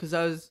it up because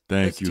I was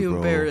too bro.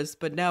 embarrassed.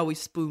 But now we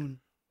spoon.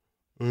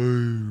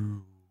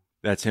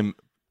 That's him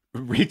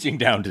reaching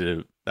down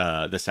to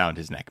the sound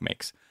his neck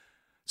makes.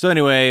 So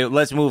anyway,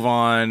 let's move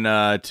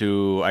on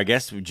to, I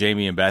guess,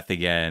 Jamie and Beth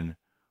again,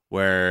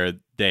 where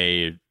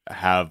we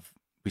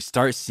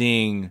start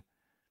seeing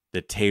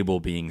the table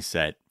being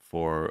set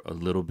for a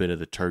little bit of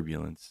the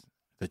turbulence,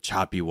 the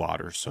choppy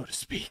water, so to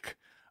speak,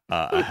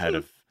 ahead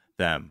of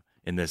them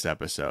in this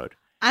episode.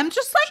 I'm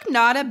just like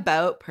not a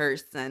boat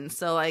person.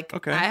 So like,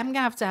 okay. I'm going to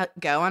have to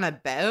go on a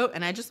boat.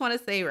 And I just want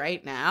to say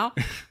right now,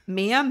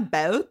 me and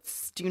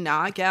boats do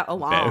not get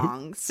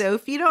along. Boats? So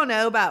if you don't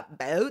know about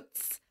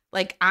boats,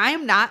 like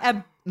I'm not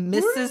a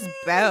Mrs.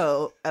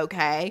 Boat,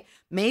 okay?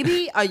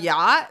 Maybe a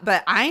yacht,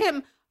 but I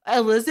am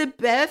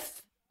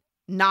Elizabeth,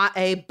 not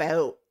a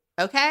boat,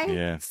 okay?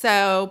 Yeah.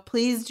 So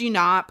please do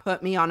not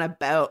put me on a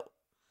boat.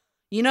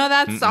 You know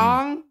that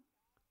song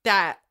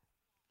that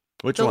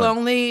Which the one?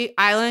 Lonely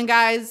Island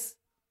guys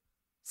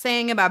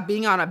saying about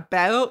being on a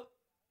boat?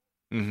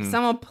 Mm-hmm.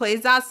 Someone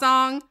plays that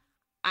song,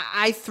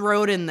 I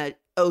throw it in the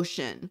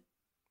ocean.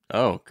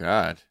 Oh,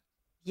 God.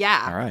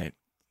 Yeah. All right.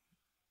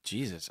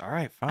 Jesus. All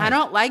right, fine. I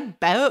don't like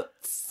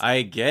boats.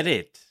 I get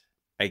it.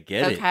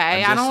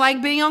 Okay, I don't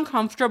like being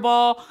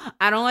uncomfortable.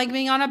 I don't like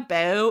being on a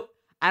boat.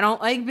 I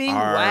don't like being All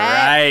wet.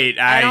 right,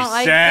 I don't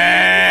like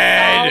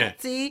said. being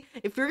salty.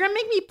 If you're gonna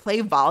make me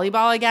play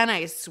volleyball again,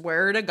 I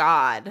swear to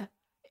God.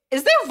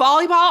 Is there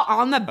volleyball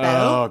on the boat?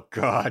 Oh,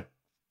 God.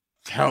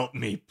 Help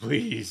me,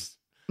 please.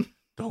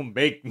 Don't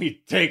make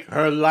me take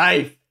her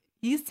life.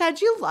 You said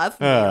you loved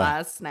me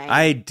last night.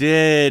 I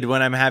did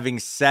when I'm having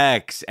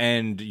sex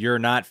and you're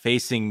not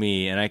facing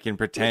me and I can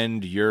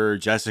pretend you're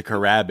Jessica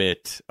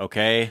Rabbit,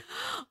 okay?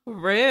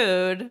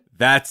 Rude.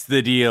 That's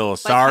the deal.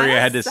 Sorry I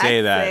had to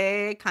say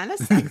that. Kind of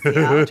sexy.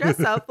 I'll dress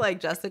up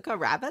like Jessica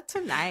Rabbit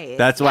tonight.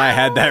 That's why I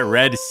had that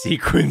red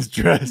sequins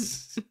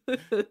dress.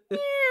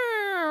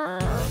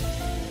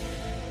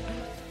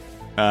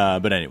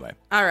 But anyway.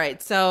 All right,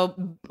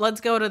 so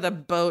let's go to the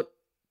boat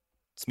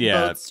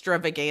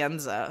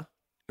extravaganza.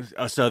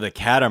 So the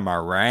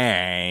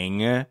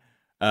catamaran,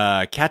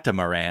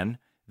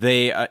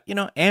 they,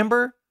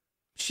 Amber,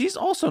 she's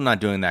also not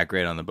doing that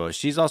great on the boat.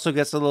 She's also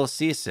gets a little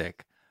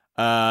seasick.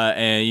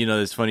 And,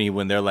 it's funny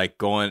when they're like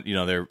going,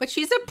 But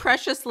she's a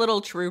precious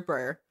little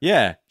trooper.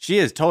 Yeah, she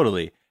is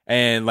totally.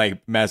 And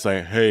like Matt's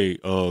like, hey,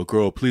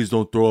 girl, please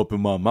don't throw up in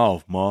my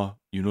mouth, ma.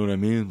 You know what I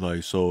mean?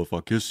 Like, so if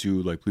I kiss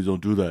you, like, please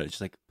don't do that. She's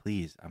like,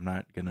 please, I'm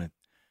not gonna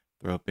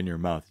throw up in your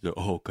mouth. He's like,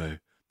 oh, okay,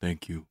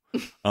 thank you.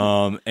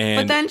 And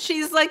but then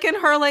she's like in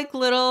her like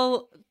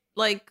little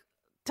like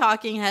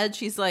talking head.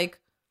 She's like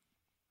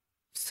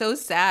so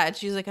sad.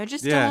 She's like, I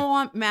just don't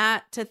want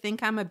Matt to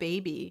think I'm a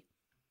baby.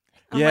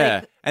 I'm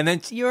like, and then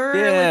you're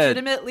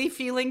legitimately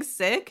feeling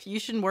sick. You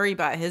shouldn't worry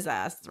about his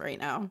ass right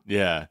now.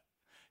 Yeah.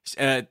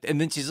 And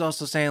then she's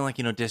also saying, like,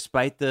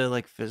 despite the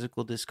like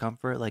physical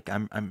discomfort, like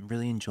I'm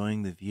really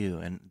enjoying the view,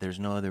 and there's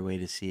no other way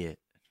to see it.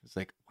 It's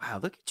like, wow,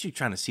 look at you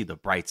trying to see the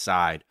bright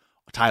side.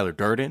 Tyler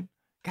Durden,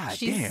 God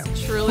She's damn,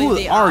 truly who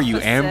the are you,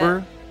 opposite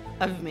Amber?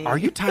 Of me. Are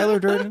you Tyler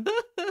Durden?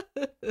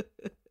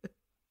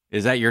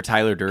 Is that your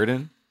Tyler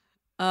Durden?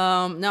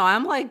 No,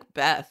 I'm like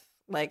Beth.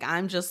 Like,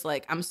 I'm just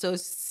like, I'm so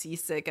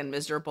seasick and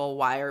miserable.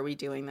 Why are we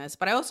doing this?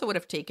 But I also would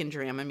have taken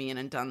Dramamine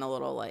and done the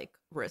little like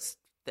wrist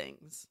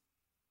things.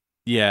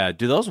 Yeah.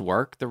 Do those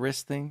work, the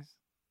wrist things?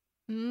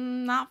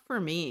 Not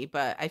for me,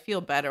 but I feel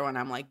better when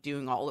I'm like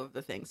doing all of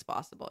the things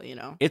possible,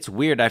 It's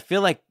weird. I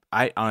feel like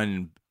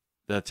on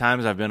the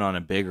times I've been on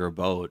a bigger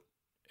boat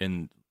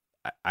and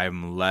I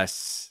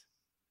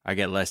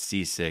get less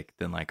seasick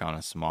than like on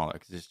a smaller,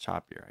 because it's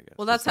choppier, I guess.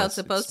 Well, that's how it's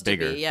supposed to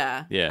be.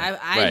 Yeah. Yeah.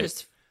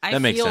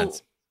 That makes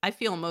sense. I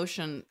feel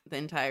emotion the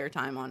entire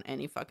time on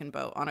any fucking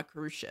boat. On a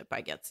cruise ship, I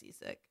get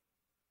seasick.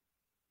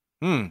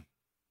 Huh.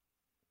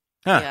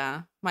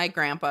 Yeah. My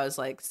grandpa is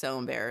like so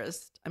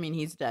embarrassed. I mean,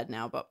 he's dead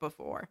now, but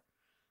before.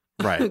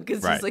 Right.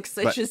 Because he's like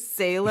such a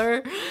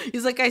sailor.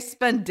 He's like, I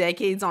spent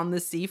decades on the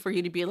sea for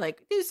you to be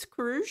like, this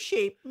cruise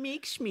ship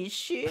makes me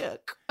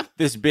sick.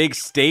 This big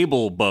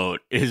stable boat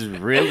is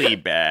really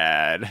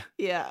bad.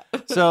 Yeah.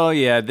 So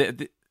yeah,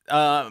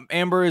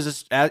 Amber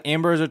is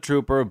a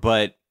trooper,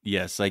 but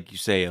yes, like you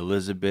say,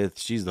 Elizabeth,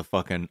 she's the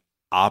fucking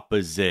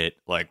opposite.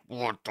 Like,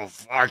 what the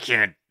fuck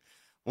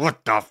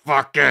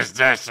is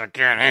this? I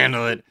can't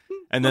handle it.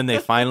 And then they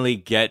finally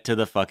get to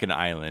the fucking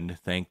island.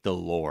 Thank the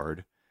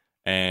Lord.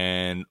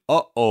 And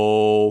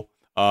it's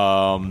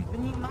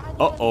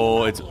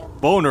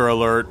boner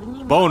alert.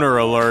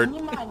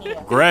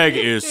 Greg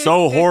is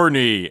so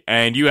horny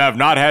and you have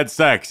not had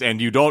sex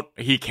and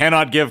he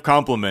cannot give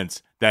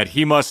compliments that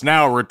he must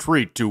now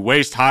retreat to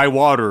waist-high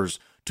waters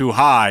to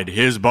hide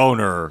his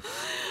boner.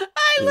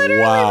 I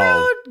literally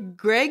wrote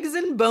Greg's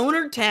in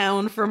Boner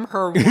Town from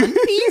her One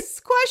Piece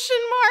question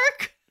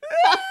mark.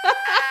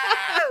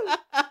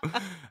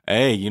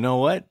 Hey, you know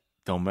what?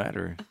 Don't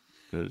matter.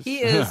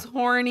 He is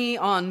horny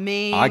on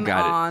Main,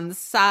 on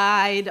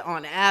Side,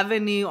 on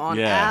Avenue, on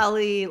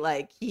Alley.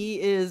 Like,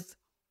 he is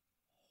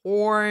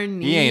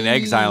horny. He ain't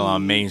Exile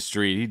on Main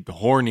Street. He's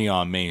horny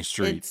on Main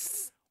Street.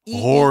 It's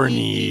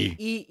horny.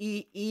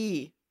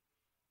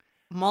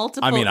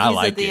 Multiple E's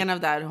at the end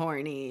of that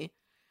horny.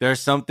 There's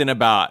something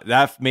about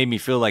that made me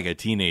feel like a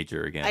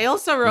teenager again. I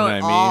also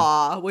wrote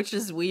aw, which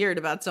is weird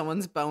about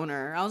someone's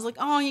boner. I was like,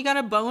 oh, you got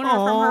a boner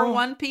from her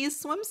One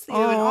Piece swimsuit.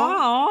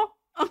 Aw.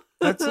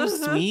 That's so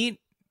sweet.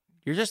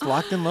 You're just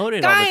locked and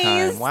loaded all the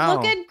time. Wow.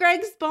 Look at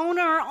Greg's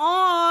boner.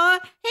 Aw.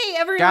 Hey,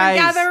 everyone,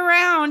 gather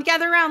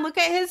around. Look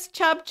at his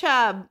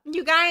chub.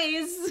 You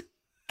guys.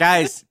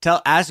 Guys,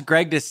 ask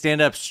Greg to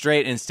stand up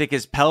straight and stick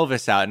his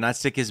pelvis out and not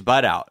stick his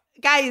butt out.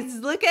 Guys,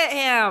 look at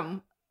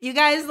him. You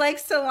guys like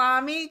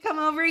salami? Come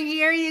over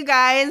here, you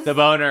guys. It's a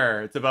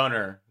boner.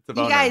 You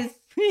guys.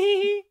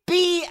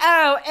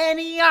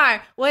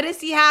 B-O-N-E-R. What does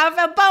he have?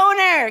 A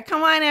boner.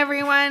 Come on,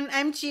 everyone.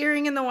 I'm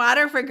cheering in the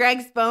water for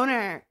Greg's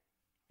boner.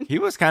 He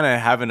was kind of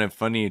having a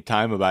funny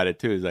time about it,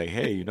 too. He's like,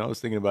 hey, I was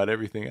thinking about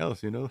everything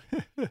else, I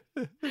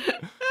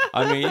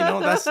mean,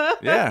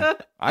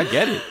 I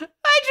get it.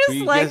 I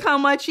just like how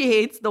much he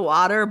hates the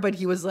water, but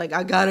he was like,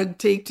 I gotta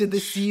take to the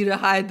sea to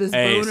hide this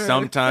boner. Hey,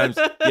 sometimes,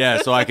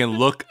 so I could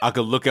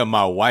look at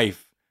my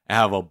wife and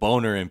have a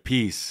boner in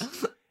peace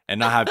and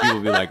not have people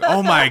be like,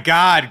 oh my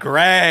God,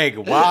 Greg,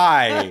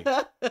 why?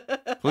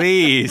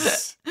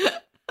 Please.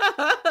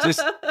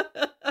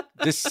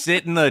 Just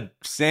sit in the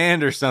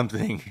sand or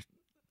something.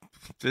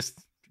 Just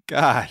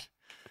God.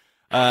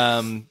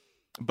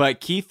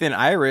 But Keith and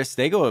Iris,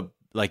 they go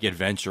like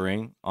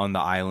adventuring on the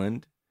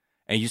island,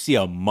 and you see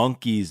a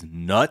monkey's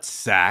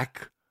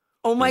nutsack.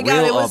 Oh my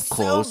God, it was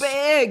so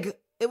big.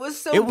 It was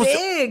so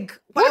big.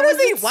 Why'd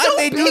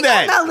they do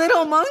that? That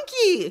little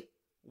monkey.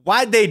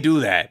 Why'd they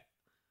do that?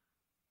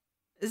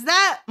 Is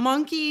that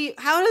monkey?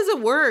 How does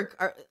it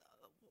work?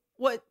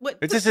 What?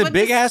 It's just a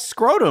big ass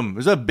scrotum.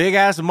 There's a big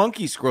ass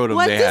monkey scrotum.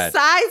 What they had.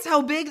 decides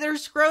how big their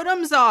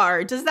scrotums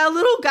are? Does that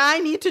little guy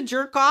need to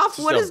jerk off?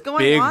 What is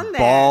going on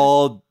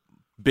there?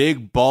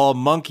 Big bald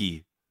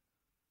monkey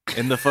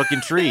in the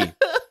fucking tree.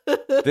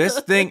 This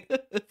thing,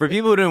 for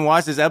people who didn't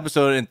watch this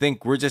episode and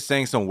think we're just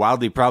saying some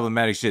wildly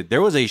problematic shit,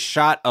 there was a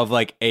shot of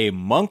like a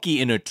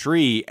monkey in a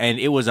tree, and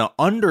it was an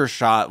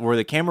undershot where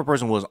the camera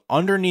person was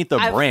underneath a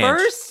branch. At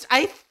first,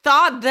 I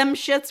thought them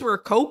shits were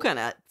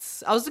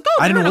coconuts. I was like,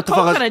 oh, they're in a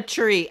coconut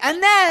tree.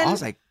 And then I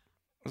was like,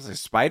 was it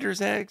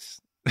spider's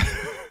eggs?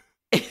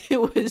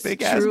 It was big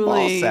truly, ass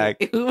ball sack.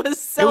 It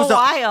was so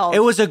wild. It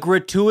was a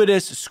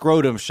gratuitous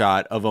scrotum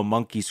shot of a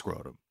monkey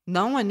scrotum.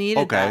 No one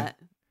needed that.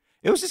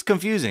 It was just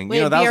confusing.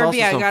 Wait, that was also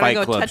some I gotta Fight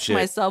go Club touch shit.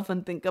 myself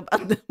and think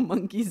about the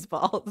monkey's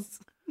balls.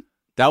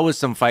 That was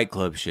some Fight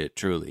Club shit,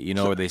 truly.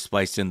 Where they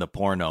spliced in the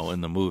porno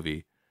in the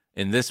movie.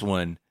 In this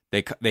one,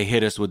 they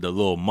hit us with the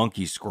little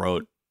monkey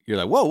scrot. You're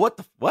like, whoa, what?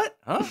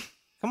 Huh?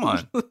 Come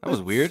on. That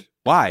was weird.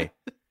 Why?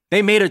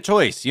 They made a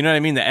choice. You know what I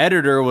mean? The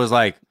editor was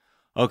like,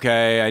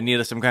 okay, I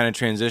need some kind of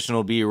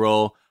transitional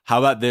B-roll. How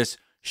about this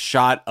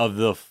shot of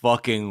the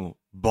fucking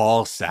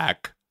ball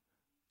sack?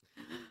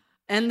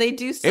 And they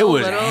do so It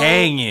was little,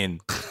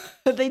 hanging.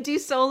 They do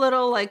so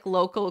little like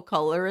local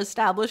color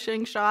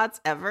establishing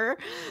shots ever.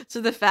 So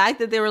the fact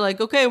that they were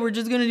like, okay, we're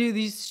just going to do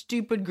these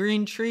stupid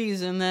green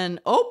trees. And then,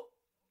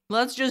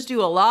 let's just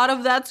do a lot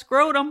of that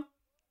scrotum.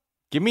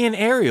 Give me an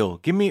aerial.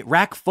 Give me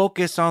rack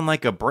focus on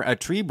like a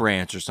tree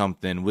branch or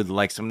something with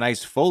like some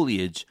nice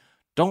foliage.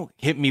 Don't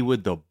hit me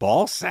with the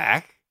ball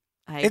sack.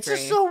 It's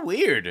just so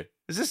weird.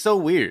 This is so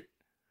weird.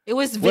 It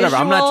was visual. Whatever.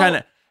 I'm not trying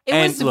to. It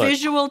was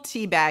visual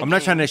teabagging. I'm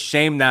not trying to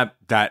shame that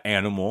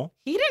animal.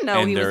 He didn't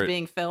know he was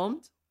being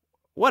filmed.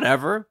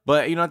 Whatever.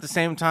 But, at the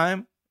same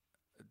time,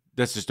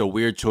 that's just a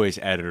weird choice,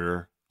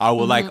 editor. I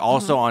would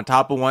also on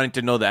top of wanting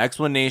to know the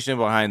explanation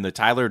behind the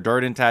Tyler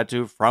Durden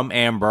tattoo from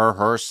Amber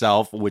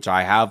herself, which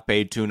I have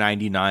paid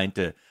 $2.99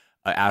 to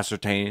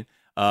ascertain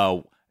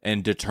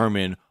and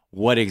determine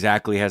what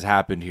exactly has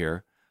happened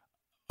here.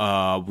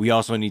 We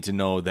also need to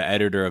know the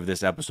editor of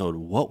this episode.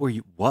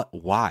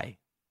 Why?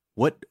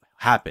 What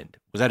happened?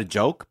 Was that a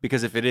joke?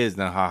 Because if it is,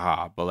 then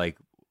haha. But like,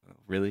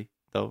 really?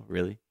 Though?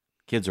 Really?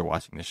 Kids are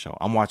watching this show.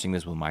 I'm watching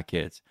this with my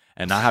kids.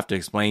 And I have to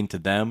explain to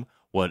them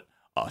what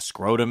a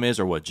scrotum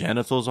is or what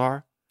genitals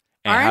are.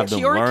 And Aren't have them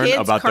your learn kids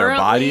about their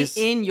bodies.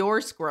 In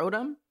your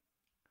scrotum?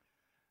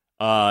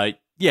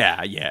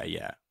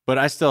 Yeah. But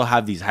I still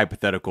have these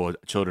hypothetical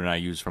children I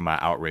use for my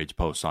outrage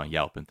posts on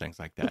Yelp and things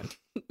like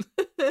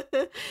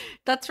that.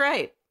 That's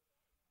right.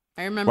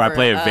 I remember. Where I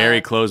play a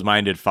very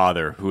close-minded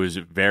father who is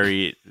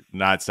very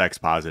not sex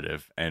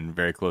positive and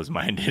very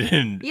close-minded.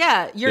 And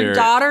yeah, your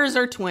daughters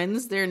are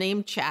twins. They're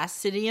named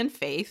Chastity and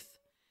Faith.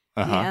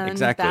 And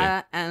exactly.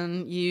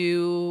 And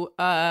you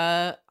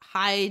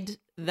hide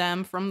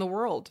them from the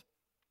world.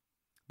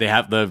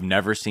 They've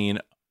never seen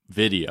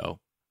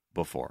video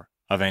before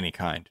of any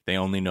kind. They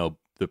only know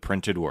the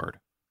printed word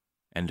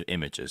and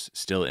images,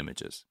 still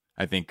images.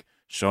 I think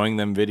showing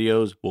them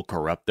videos will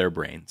corrupt their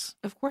brains.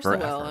 Of course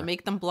forever. It will. And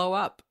make them blow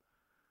up.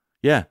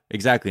 Yeah,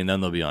 exactly. And then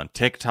they'll be on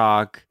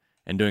TikTok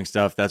and doing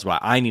stuff. That's why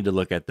I need to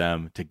look at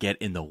them to get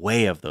in the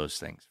way of those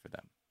things for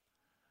them.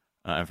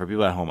 And for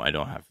people at home, I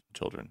don't have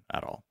children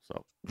at all.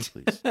 So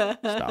please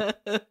stop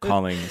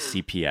calling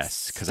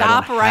CPS.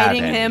 Stop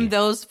writing him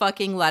those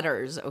fucking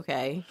letters,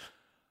 okay?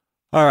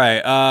 All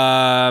right.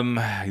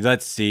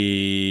 Let's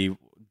see.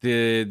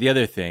 The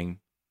other thing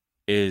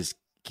is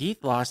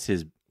Keith lost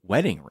his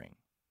wedding ring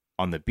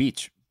on the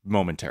beach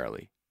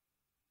momentarily.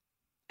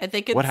 I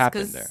think it's what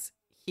happened there.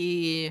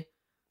 He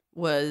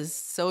was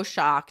so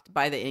shocked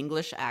by the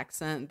English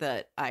accent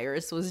that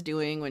Iris was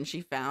doing when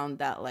she found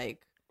that like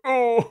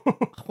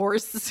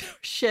horse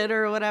shit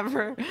or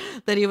whatever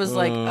that he was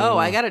like, oh,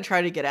 I gotta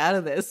try to get out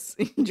of this.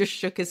 He just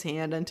shook his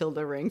hand until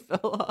the ring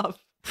fell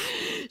off.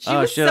 She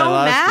was so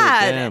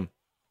mad.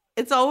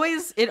 It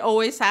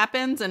always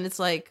happens, and it's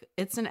like,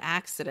 it's an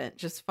accident.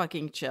 Just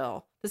fucking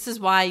chill. This is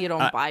why you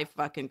don't buy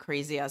fucking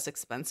crazy ass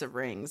expensive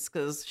rings,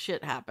 because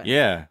shit happens.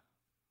 Yeah.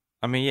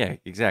 I mean, yeah,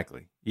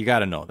 exactly. You got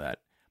to know that.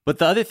 But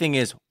the other thing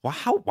is, why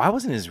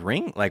wasn't his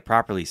ring like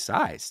properly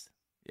sized?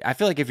 I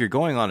feel like if you're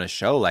going on a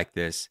show like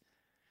this,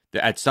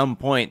 at some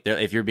point,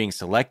 if you're being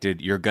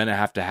selected, you're gonna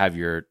have to have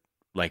your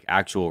like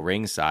actual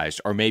ring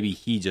sized, or maybe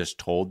he just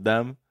told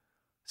them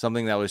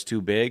something that was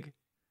too big,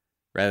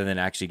 rather than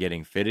actually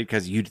getting fitted.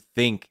 Because you'd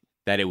think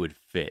that it would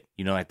fit,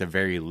 at the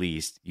very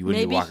least, you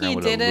wouldn't be walking around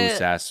with a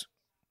loose ass.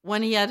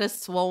 When he had a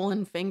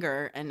swollen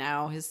finger, and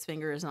now his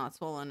finger is not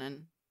swollen,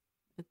 and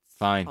it's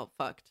fine. all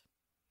fucked.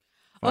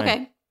 Fine.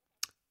 Okay.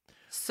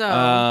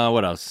 So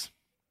what else?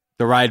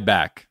 The ride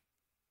back.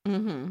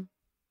 Mm-hmm.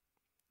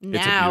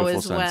 It's Now a beautiful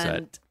is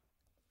sunset.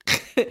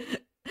 when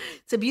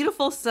it's a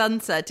beautiful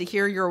sunset to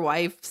hear your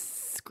wife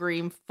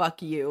scream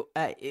 "fuck you"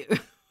 at you.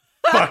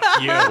 Fuck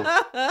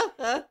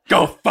you.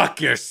 Go fuck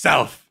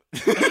yourself.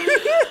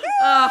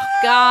 Oh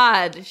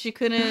God, she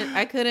couldn't.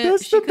 I couldn't.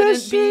 That's She the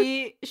best couldn't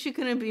be. She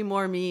couldn't be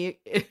more me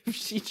if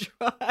she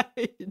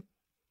tried.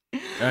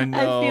 I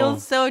know. I feel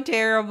so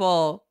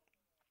terrible.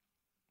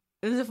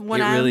 As if when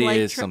It I'm really like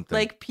is something.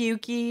 like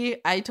pukey,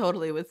 I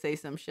totally would say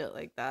some shit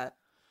like that.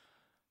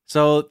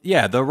 So,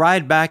 yeah, the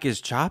ride back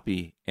is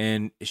choppy,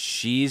 and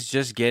she's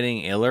just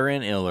getting iller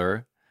and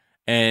iller.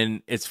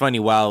 And it's funny,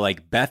 while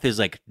like Beth is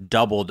like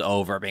doubled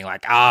over, being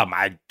like, oh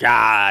my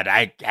God,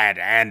 I can't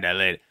handle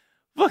it.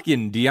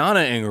 Fucking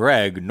Deanna and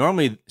Greg,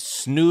 normally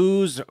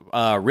snooze,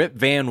 Rip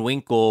Van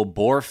Winkle,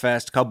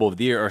 Borefest couple of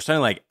the year, or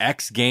something like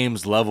X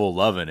Games level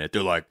loving it.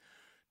 They're like,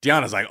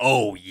 Deanna's like,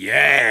 oh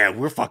yeah,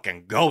 we're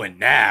fucking going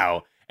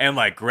now. And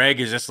like Greg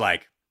is just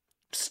like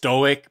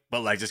stoic,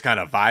 but like just kind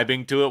of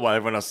vibing to it, while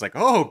everyone else is like,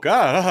 oh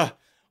God,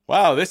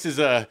 wow, this is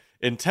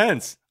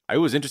intense. It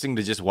was interesting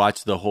to just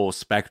watch the whole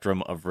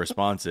spectrum of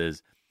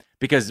responses,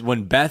 because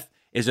when Beth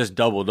is just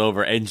doubled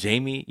over, and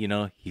Jamie, you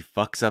know, he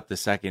fucks up the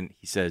second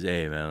he says,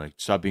 hey man, like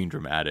stop being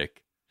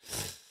dramatic.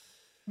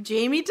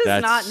 Jamie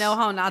does not know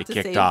how not to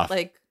say off.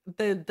 like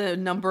the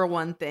number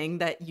one thing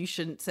that you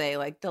shouldn't say.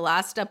 Like the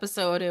last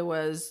episode, it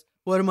was,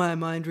 "What am I, a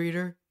mind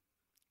reader?"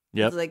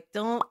 Yep. It's like,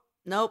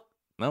 nope.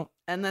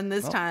 And then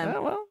this time,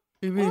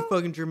 you're being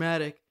fucking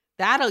dramatic.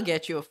 That'll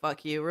get you a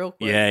fuck you real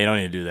quick. Yeah, you don't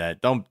need to do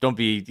that. Don't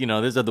be, you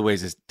know, there's other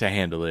ways to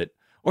handle it.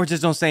 Or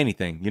just don't say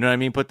anything. You know what I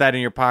mean? Put that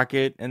in your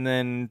pocket and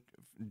then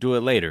do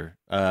it later.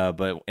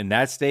 But in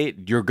that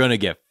state, you're going to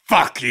get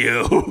fuck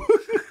you.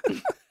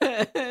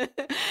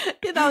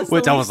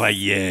 Which I was like,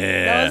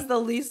 yeah. That was the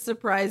least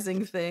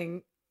surprising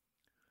thing.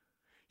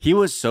 He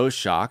was so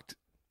shocked,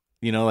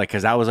 you know, like,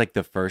 because that was like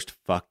the first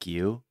fuck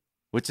you,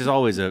 which is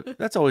always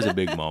that's always a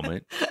big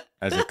moment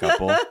as a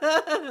couple,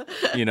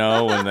 you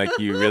know, when like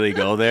you really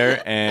go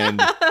there.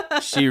 And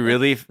he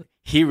really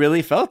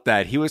felt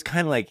that. He was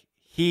kind of like,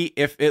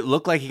 if it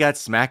looked like he got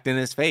smacked in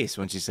his face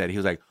when she said, he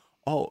was like,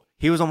 oh,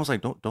 he was almost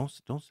like, don't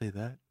say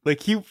that.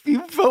 Like he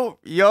felt,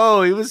 he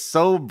was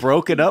so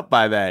broken up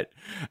by that.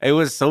 It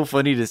was so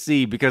funny to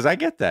see, because I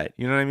get that.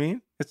 You know what I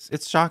mean?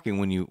 It's shocking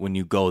when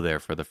you go there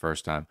for the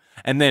first time,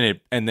 and then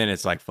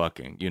it's like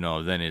fucking, you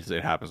know, then it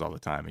happens all the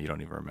time, and you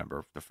don't even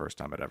remember the first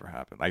time it ever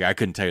happened. Like I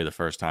couldn't tell you the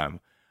first time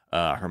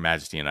Her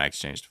Majesty and I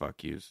exchanged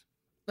fuck yous.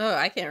 Oh,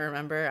 I can't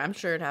remember. I'm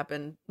sure it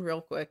happened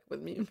real quick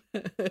with me,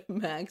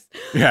 Max.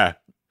 Yeah.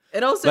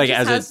 It also like,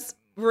 just has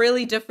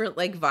really different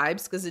like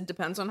vibes, because it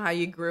depends on how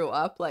you grew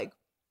up. Like,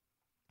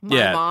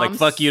 my mom like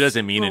fuck you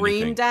doesn't mean anything.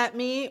 Screamed at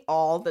me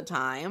all the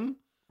time.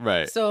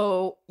 Right.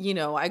 So, you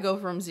know, I go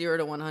from 0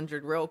 to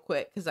 100 real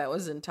quick because I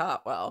wasn't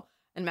taught well.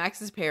 And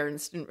Max's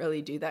parents didn't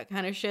really do that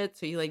kind of shit,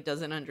 so he like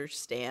doesn't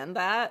understand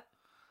that.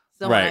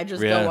 So when I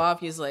just go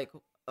off, he's like,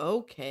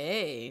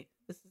 okay,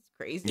 this is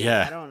crazy.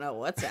 Yeah. I don't know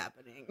what's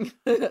happening.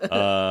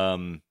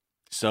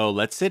 So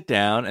let's sit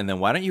down, and then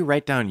why don't you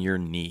write down your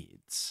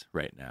needs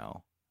right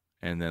now?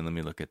 And then let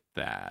me look at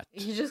that.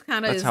 He just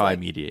kind of That's how I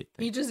mediate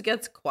things. He just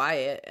gets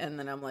quiet, and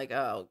then I'm like,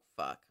 oh,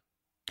 fuck.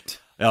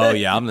 Oh,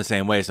 yeah, I'm the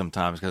same way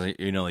sometimes, because,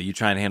 you know, you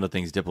try and handle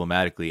things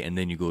diplomatically, and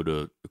then you go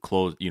to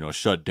close, you know,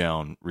 shut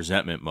down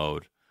resentment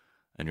mode,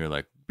 and you're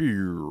like,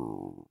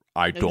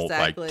 I don't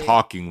like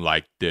talking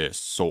like this,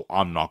 so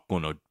I'm not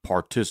going to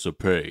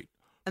participate.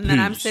 And then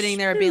I'm sitting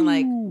there being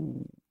like,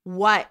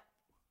 what?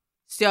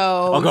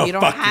 So you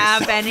don't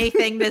have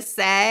anything to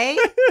say?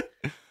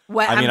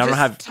 What? I mean, I'm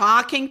just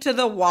talking to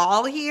the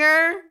wall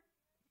here?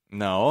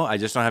 No, I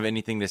just don't have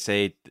anything to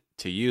say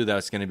to you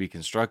that's going to be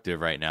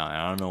constructive right now. And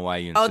I don't know why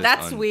you insist on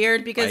that's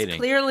weird, because fighting.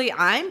 Clearly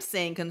I'm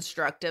saying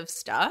constructive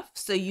stuff,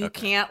 so you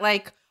can't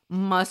like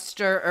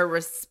muster a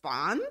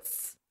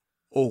response.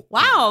 Oh,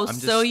 wow!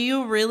 So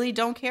you really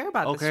don't care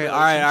about this relationship.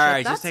 All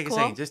right. That's Just take cool.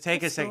 a second. Just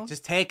take a second.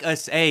 Just take a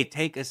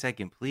take a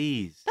second,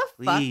 please.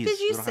 The fuck did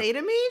you say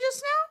to me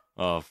just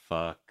now? Oh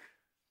fuck!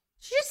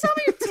 Did you just tell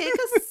me to take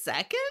a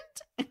second?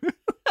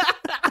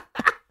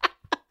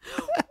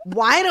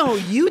 Why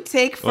don't you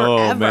take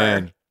forever? Oh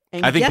man.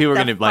 I think people are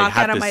going to like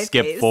have to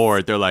skip face.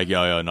 forward. They're like,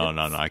 yo, no,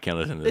 I can't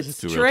listen to this. It's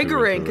too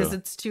triggering because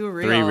it's too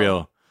real. 3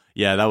 real.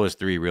 Yeah, that was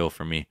 3 real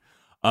for me.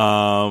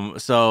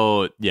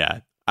 So yeah,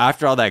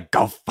 after all that,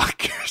 go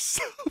fuck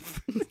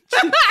yourself.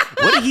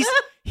 What did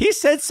he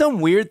said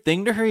some weird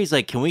thing to her. He's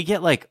like, can we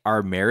get like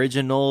our marriage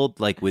annulled,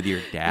 like with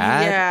your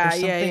dad? Or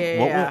something?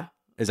 Yeah.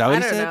 Is that what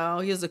he said? I don't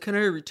know. He was like, can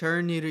I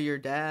return you to your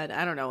dad?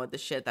 I don't know what the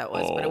shit that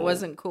was, but it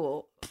wasn't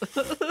cool.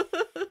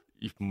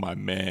 My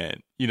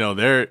man, you know,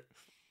 they're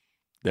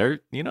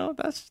you know,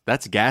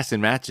 that's gas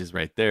and matches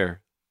right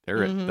there.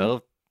 They're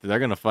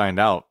gonna find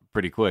out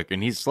pretty quick,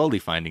 and he's slowly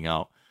finding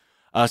out.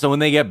 So when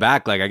they get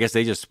back, like I guess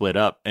they just split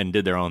up and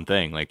did their own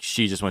thing. Like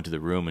she just went to the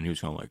room, and he was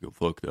kind of like, "Go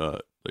fuck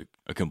that." Like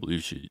I can't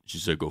believe she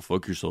said, "Go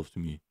fuck yourself" to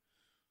me.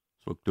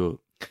 It's fucked up.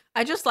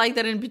 I just like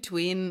that in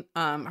between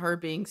her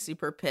being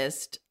super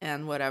pissed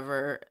and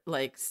whatever,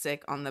 like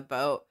sick on the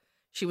boat,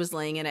 she was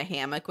laying in a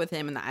hammock with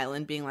him in the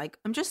island being like,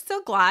 I'm just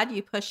so glad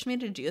you pushed me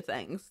to do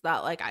things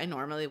that like I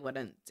normally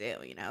wouldn't do,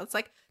 you know? It's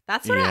like,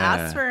 that's what I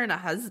asked for in a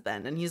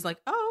husband. And he's like,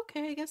 oh,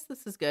 okay, I guess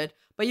this is good.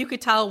 But you could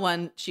tell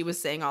when she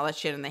was saying all that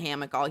shit in the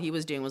hammock, all he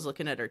was doing was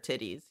looking at her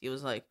titties. He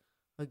was like,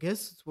 I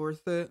guess it's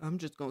worth it. I'm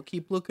just going to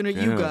keep looking at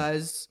you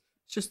guys.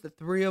 It's just the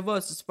three of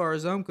us as far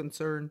as I'm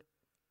concerned.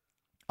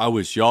 I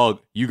wish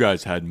you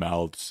guys had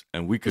mouths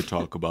and we could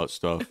talk about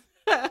stuff.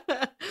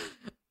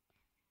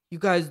 You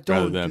guys don't,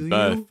 rather than do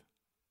Beth. you?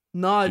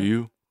 Nod. Do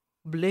you?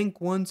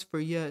 Blink once for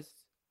yes.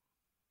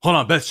 Hold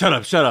on, Beth. Shut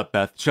up,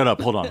 Beth. Shut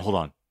up. Hold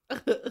on.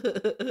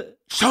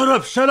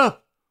 Shut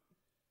up.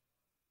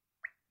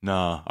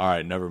 Nah, all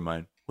right, never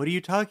mind. What are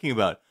you talking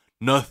about?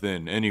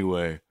 Nothing,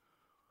 anyway.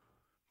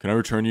 Can I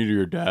return you to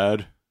your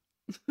dad?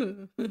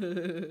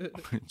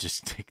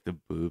 Just take the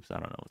boobs. I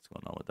don't know what's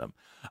going on with them.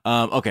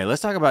 Okay,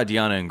 let's talk about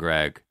Deanna and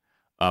Greg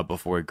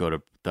before we go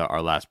to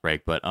our last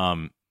break. But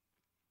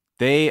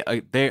they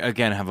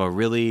again have a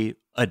really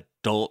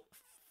adult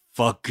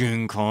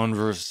fucking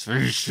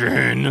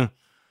conversation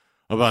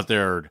about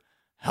their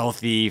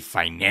healthy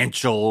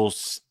financial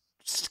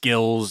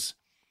skills.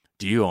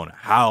 Do you own a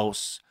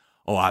house?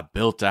 Oh, I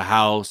built a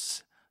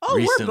house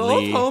recently. We're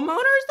both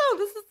homeowners though.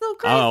 This is so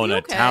crazy. I own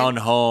a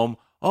townhome.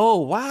 Oh,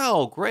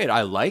 wow, great.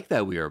 I like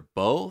that we are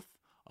both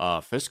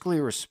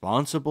fiscally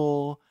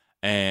responsible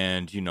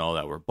and, you know,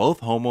 that we're both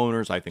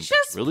homeowners. I think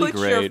that's really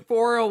great. Just put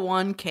your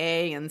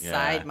 401k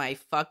inside my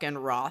fucking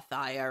Roth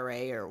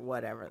IRA or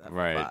whatever the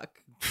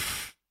fuck.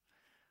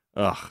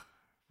 Ugh,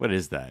 what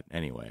is that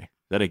anyway?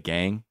 Is that a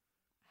gang?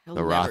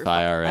 The Roth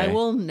IRA? I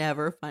will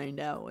never find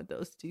out what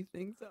those two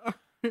things are.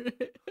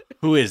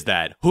 Who is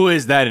that?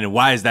 And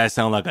why does that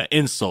sound like an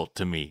insult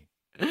to me?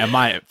 Am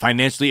I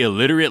financially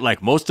illiterate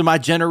like most of my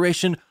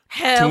generation?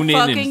 Hell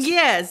fucking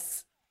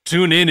yes.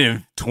 Tune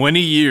in 20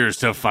 years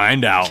to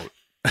find out.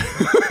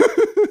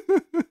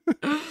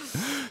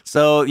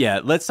 So, yeah,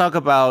 let's talk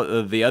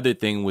about the other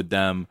thing with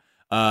them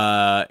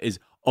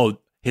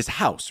his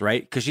house,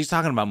 right? Because she's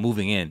talking about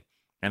moving in.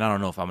 And I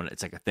don't know if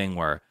it's like a thing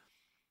where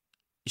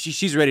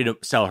she's ready to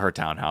sell her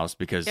townhouse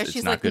because it's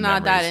she's not like good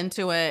not memories. that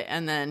into it,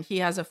 and then he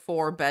has a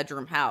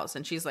 4-bedroom house,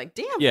 and she's like,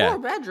 "Damn, 4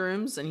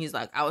 bedrooms," and he's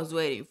like, "I was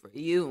waiting for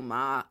you,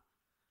 ma."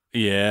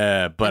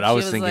 Yeah, but and I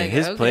was thinking like,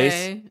 his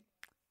okay.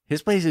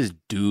 place is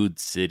Dude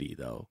City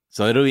though,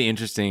 so it'll be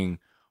interesting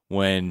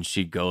when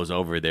she goes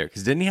over there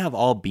because didn't he have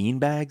all bean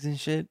bags and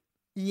shit?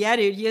 Yeah,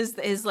 dude, he has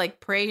his like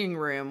praying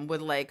room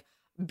with like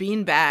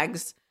bean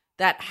bags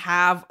that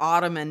have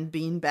ottoman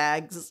bean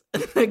bags. I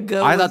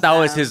thought that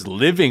was his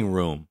living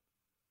room.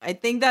 I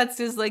think that's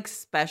his like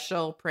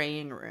special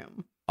praying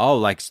room. Oh,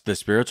 like the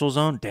spiritual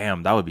zone?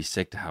 Damn, that would be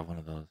sick to have one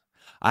of those.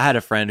 I had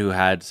a friend who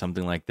had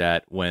something like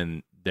that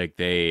when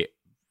they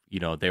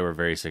were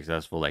very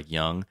successful, like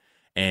young,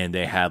 and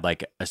they had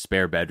like a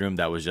spare bedroom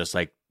that was just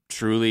like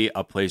truly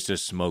a place to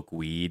smoke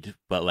weed,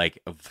 but like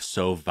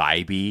so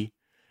vibey.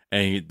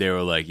 And they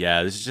were like,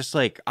 yeah, this is just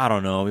like, I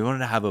don't know. We wanted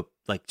to have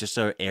just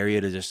an area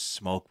to just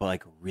smoke, but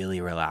like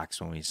really relax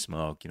when we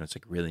smoke. You know, it's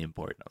like really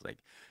important. I was like,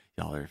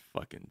 y'all are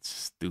fucking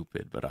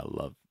stupid, but I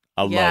love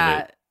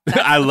it.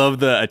 I love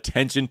the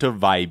attention to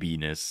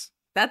vibiness.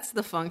 That's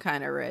the fun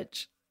kind of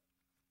rich.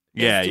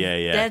 Yeah.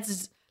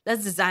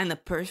 Let's design the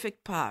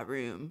perfect pot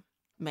room,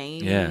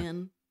 man. Yeah.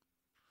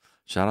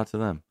 Shout out to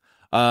them.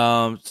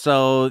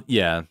 So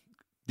yeah,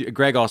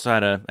 Greg also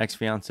had an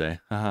ex-fiance.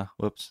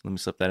 Whoops, let me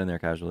slip that in there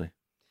casually.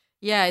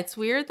 Yeah, it's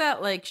weird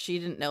that like she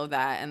didn't know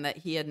that and that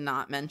he had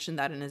not mentioned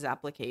that in his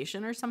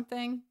application or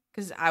something.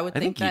 Because I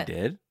think he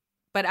did.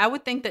 But I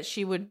would think that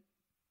she would.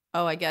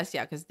 Oh, I guess,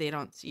 yeah, because they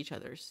don't see each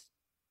other's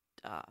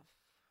stuff.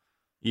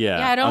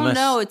 Yeah. I don't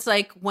know. It's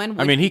like when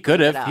would he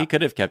could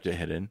have kept it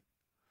hidden.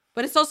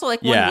 But it's also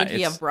like when would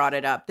he have brought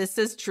it up? This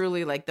is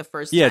truly like the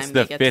first time it's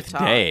the they get 5th to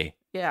talk. day.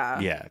 Yeah.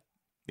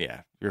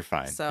 Yeah. You're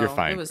fine. So you're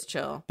fine. It was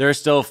chill. They're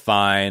still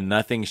fine.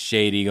 Nothing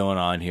shady going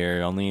on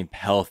here. Only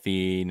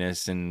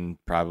healthiness and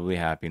probably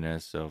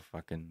happiness. So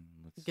fucking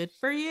good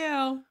for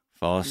you.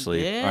 Fall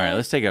asleep. Yeah. All right,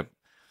 let's take a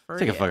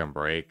fucking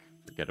break.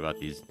 Forget about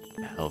these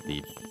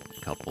healthy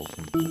couples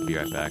and be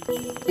right back.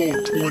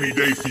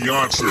 20-day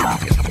fiance.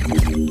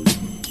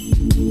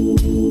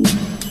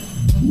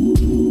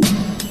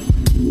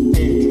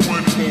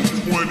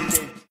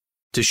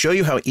 To show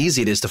you how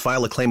easy it is to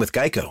file a claim with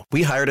Geico,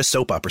 we hired a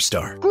soap opera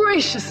star.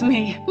 Gracious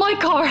me, my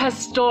car has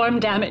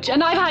storm damage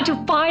and I've had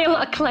to file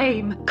a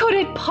claim. Could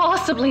it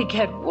possibly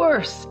get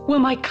worse? Will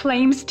my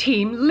claims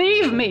team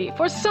leave me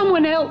for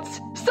someone else?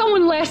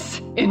 Someone less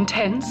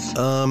intense?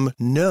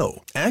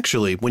 No.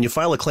 Actually, when you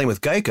file a claim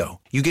with Geico,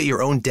 you get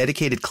your own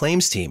dedicated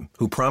claims team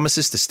who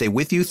promises to stay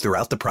with you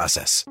throughout the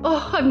process.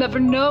 Oh, I've never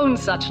known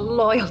such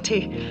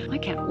loyalty. I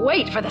can't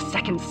wait for the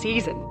second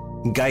season.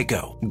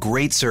 Geico.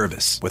 Great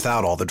service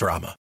without all the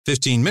drama.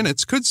 15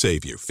 minutes could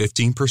save you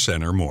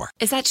 15% or more.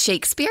 Is that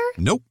Shakespeare?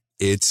 Nope.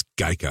 It's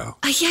Geico.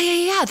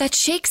 Yeah. That's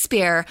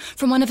Shakespeare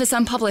from one of his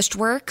unpublished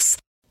works.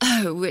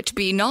 Oh, it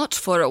be not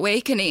for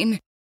awakening.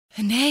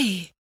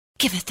 Nay,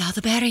 giveth thou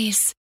the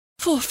berries.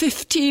 For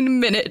 15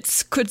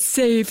 minutes could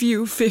save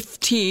you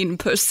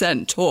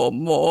 15% or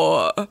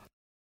more.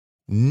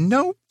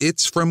 No,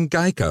 it's from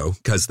Geico,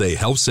 because they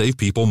help save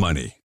people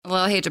money. Well,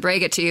 I hate to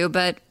break it to you,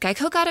 but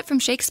Geico got it from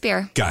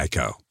Shakespeare.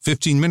 Geico.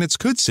 15 minutes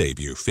could save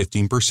you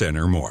 15%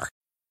 or more.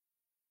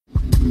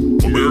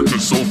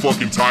 America's so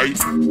fucking tight.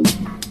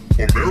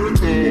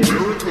 America.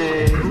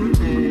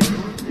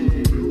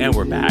 And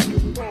we're back.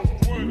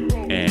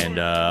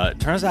 And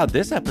turns out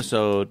this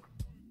episode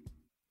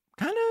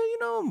kind of,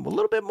 a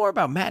little bit more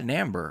about Matt and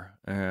Amber.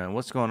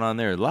 What's going on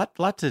there? A lot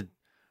to,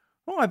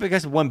 I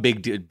guess one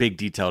big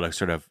detail to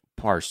sort of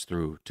parse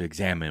through, to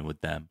examine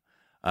with them.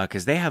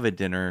 Because they have a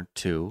dinner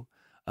too,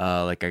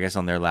 I guess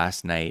on their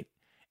last night.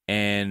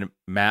 And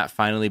Matt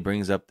finally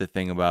brings up the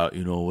thing about,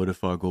 what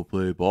if I go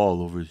play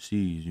ball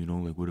overseas?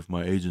 What if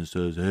my agent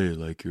says, hey,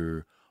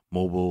 your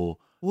mobile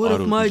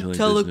What if my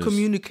detailing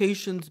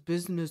telecommunications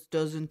business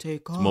doesn't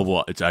take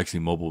off? It's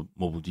actually mobile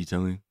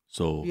detailing.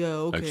 So yeah,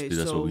 okay, actually,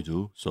 that's what we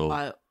do.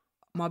 So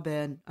my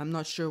bad. I'm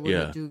not sure what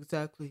I do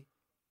exactly.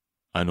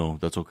 I know,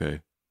 that's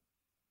okay.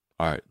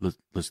 All right,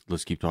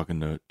 let's keep talking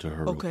to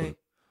her. Okay. Real quick.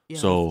 Yeah,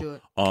 so let's do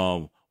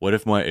it. what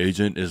if my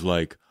agent is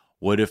like,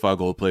 what if I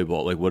go play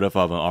ball? What if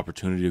I have an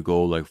opportunity to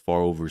go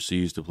far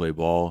overseas to play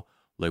ball?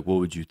 What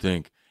would you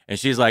think? And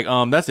she's like,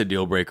 that's a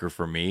deal breaker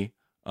for me.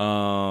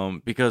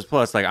 Because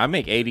plus I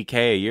make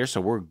 $80K a year,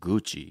 so we're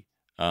Gucci.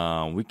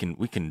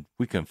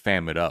 We can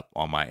fam it up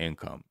on my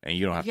income, and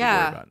you don't have to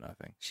worry about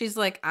nothing. She's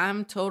like,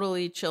 I'm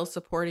totally chill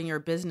supporting your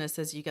business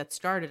as you get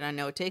started. I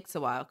know it takes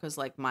a while because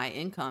my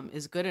income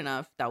is good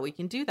enough that we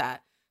can do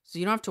that. So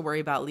you don't have to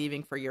worry about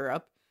leaving for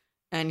Europe.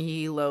 And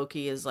he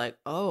low-key is like,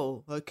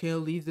 oh, I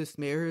can't leave this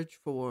marriage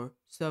for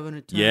 7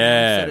 to 10 months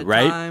at a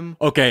right? time.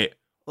 Okay,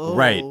 oh,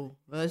 right.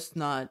 That's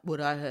not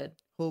what I had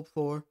hoped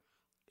for.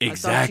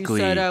 Exactly. I thought you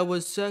said I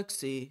was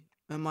sexy.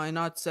 Am I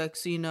not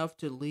sexy enough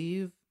to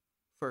leave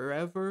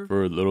forever?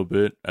 For a little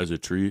bit as a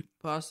treat?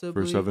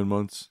 Possibly. For 7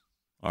 months?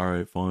 All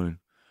right, fine.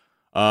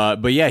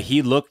 But yeah,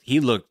 he looked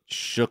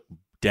shook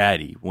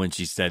daddy when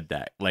she said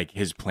that.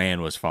 His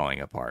plan was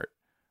falling apart.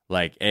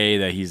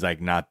 That he's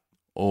not,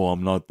 oh,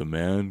 I'm not the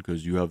man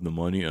because you have the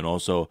money. And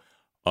also,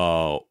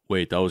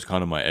 wait, that was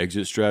kind of my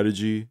exit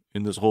strategy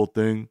in this whole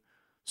thing.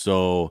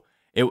 So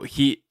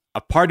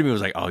a part of me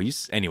was like, oh,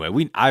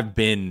 anyway,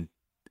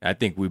 I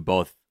think we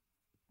both,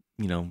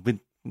 been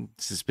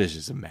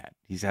suspicious of Matt.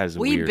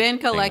 We've been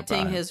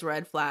collecting his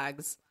red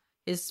flags.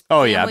 His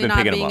family I've been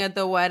not being at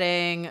the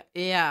wedding.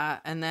 Yeah.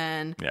 And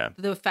then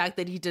the fact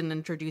that he didn't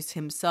introduce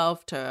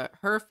himself to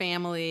her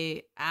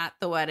family at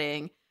the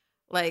wedding.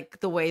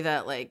 The way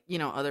that,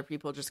 other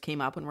people just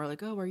came up and were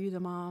like, oh, are you the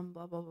mom?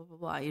 Blah, blah, blah, blah,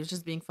 blah. He was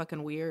just being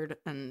fucking weird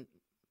and,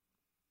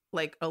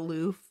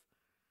 aloof.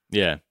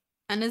 Yeah.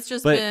 And it's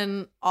just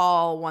been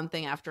all one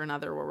thing after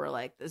another where we're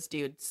like, this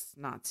dude's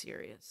not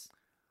serious.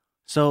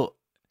 So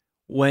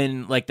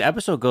when, the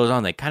episode goes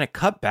on, they kind of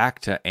cut back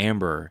to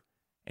Amber,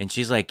 and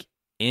she's,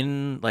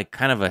 in,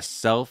 kind of a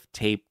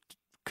self-taped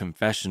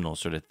confessional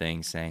sort of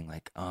thing, saying,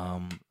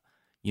 on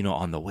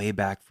the way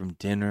back from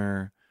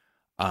dinner,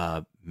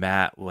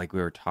 Matt, we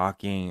were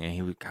talking, and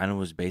he kind of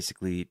was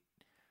basically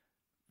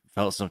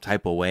felt some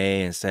type of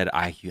way and said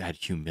I had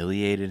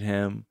humiliated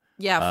him.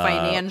 Yeah,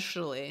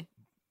 financially.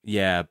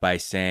 Yeah, by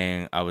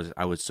saying I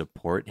would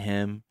support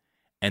him,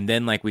 and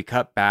then we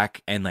cut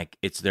back and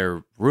it's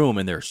their room,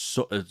 and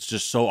it's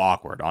just so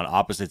awkward on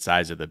opposite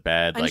sides of the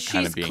bed, and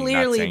kind of she's being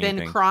clearly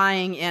been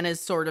crying and is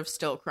sort of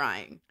still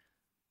crying.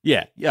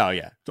 Yeah,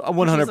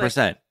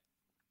 100%.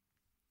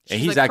 And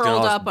he's acting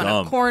curled all up dumb.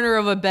 on a corner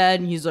of a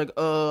bed, and he's like,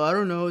 I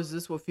don't know, is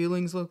this what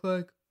feelings look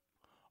like?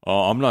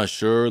 I'm not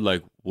sure,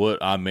 what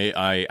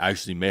I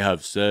actually may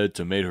have said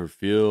to make her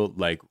feel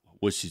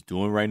what she's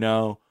doing right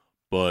now,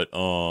 but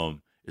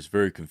it's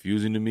very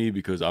confusing to me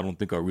because I don't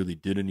think I really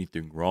did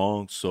anything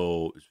wrong.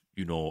 So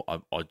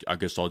I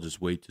guess I'll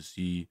just wait to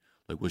see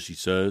what she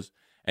says.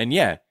 And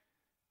yeah,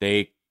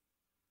 they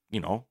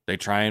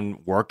try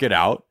and work it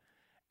out,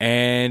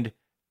 and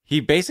he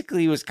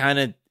basically was kind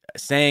of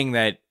saying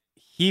that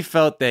he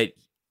felt that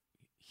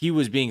he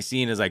was being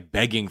seen as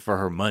begging for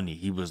her money.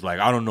 He was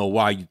like, I don't know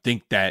why you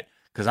think that,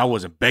 because I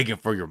wasn't begging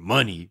for your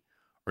money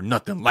or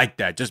nothing like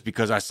that. Just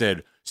because I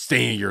said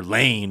stay in your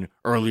lane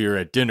earlier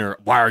at dinner,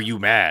 why are you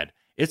mad?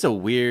 It's a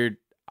weird.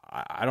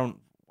 I don't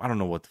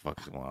know what the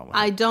fuck is going on.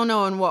 I don't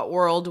know in what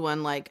world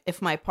when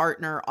if my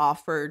partner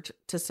offered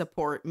to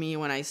support me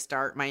when I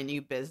start my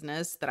new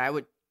business, that I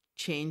would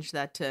change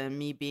that to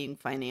me being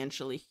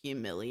financially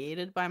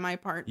humiliated by my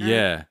partner.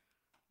 Yeah.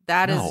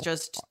 That is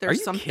just,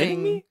 there's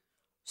something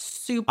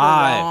super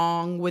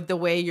wrong with the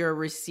way you're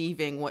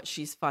receiving what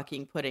she's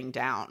fucking putting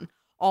down.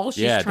 All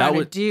she's trying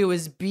to do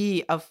is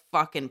be a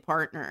fucking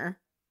partner.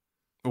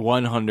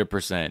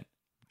 100%.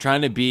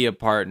 Trying to be a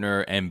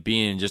partner and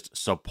being just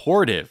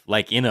supportive,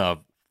 in a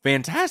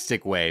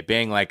fantastic way.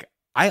 Being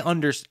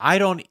I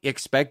don't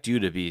expect you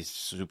to be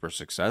super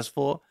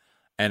successful,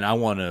 and I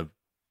want to,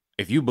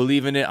 if you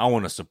believe in it, I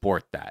want to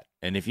support that.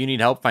 And if you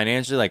need help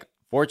financially,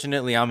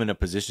 Fortunately, I'm in a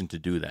position to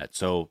do that.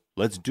 So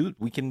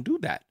we can do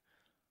that.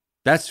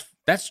 That's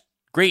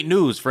great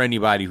news for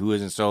anybody who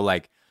isn't so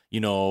like,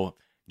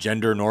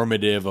 gender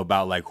normative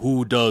about like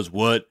who does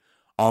what.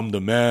 I'm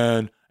the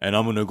man and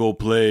I'm going to go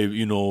play,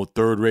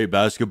 third-rate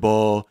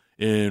basketball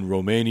in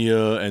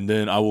Romania, and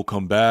then I will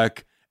come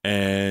back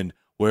and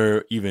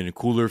wear even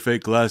cooler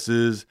fake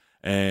glasses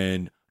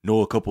and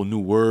know a couple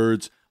new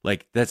words.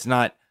 Like that's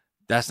not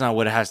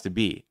what it has to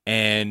be.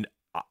 And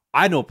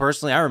I know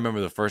personally, I remember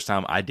the first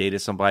time I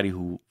dated somebody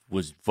who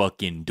was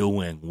fucking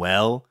doing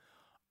well.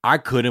 I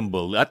couldn't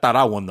believe, I thought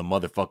I won the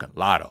motherfucking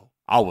lotto.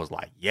 I was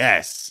like,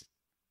 yes,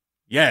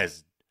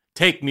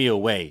 take me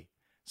away.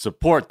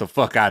 Support the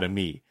fuck out of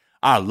me.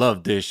 I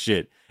love this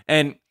shit.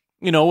 And,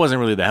 it wasn't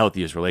really the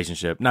healthiest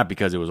relationship. Not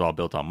because it was all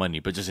built on money,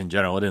 but just in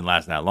general, it didn't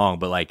last that long.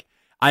 But like,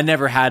 I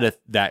never had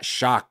that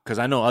shock because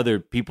I know other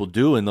people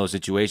do in those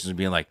situations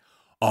being like,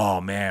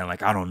 oh man,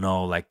 like, I don't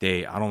know. Like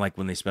I don't like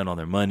when they spend all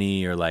their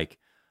money or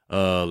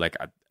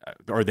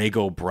or they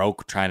go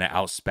broke trying to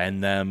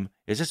outspend them.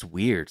 It's just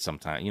weird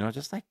sometimes,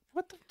 just like,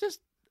 just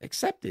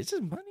accept it. It's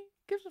just money.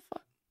 Who gives a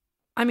fuck?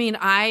 I mean,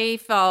 I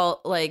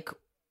felt like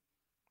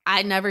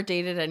I never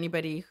dated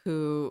anybody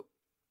who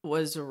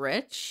was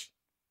rich.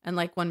 And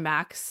like when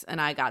Max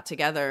and I got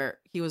together,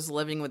 he was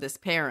living with his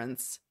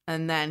parents.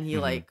 And then he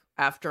like,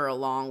 after a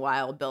long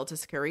while, built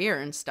his career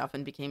and stuff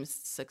and became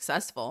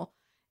successful.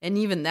 And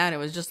even then, it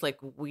was just like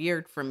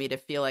weird for me to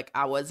feel like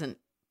I wasn't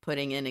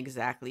putting in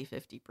exactly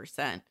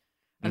 50%.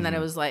 And then it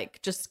was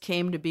like, just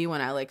came to be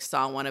when I like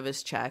saw one of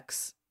his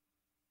checks.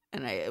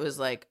 And it was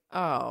like,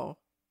 oh,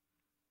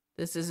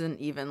 this isn't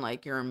even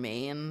like your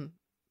main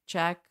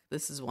check.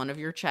 This is one of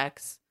your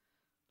checks.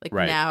 Like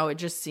now it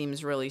just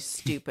seems really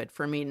stupid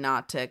for me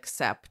not to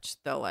accept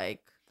the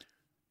like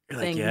You're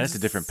like, yeah, that's a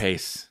different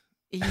pace.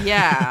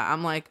 Yeah.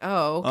 I'm like,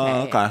 oh, okay.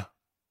 Oh, okay.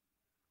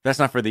 That's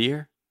not for the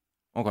year?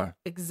 Okay.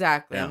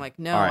 Exactly. Yeah. I'm like,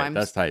 no, all right, I'm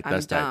that's tight. I'm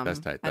That's dumb. tight. That's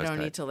tight. I That's don't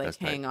tight. need to like That's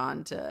hang tight.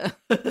 on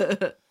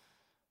to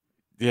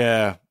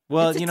Yeah.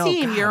 Well, it's a God,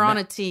 team. You're on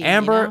a team.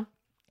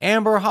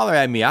 Amber, holler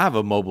at me. I have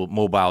a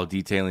mobile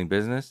detailing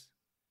business.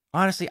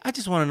 Honestly, I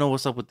just want to know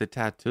what's up with the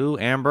tattoo,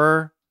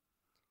 Amber.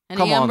 And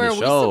Come Amber, on the we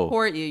show.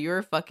 support you. You're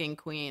a fucking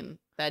queen.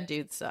 That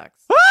dude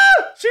sucks.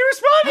 She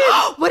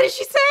responded. What did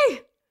she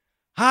say?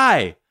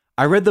 Hi.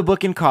 I read the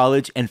book in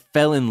college and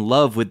fell in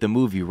love with the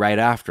movie right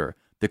after.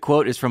 The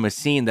quote is from a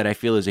scene that I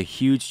feel is a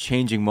huge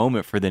changing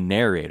moment for the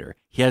narrator.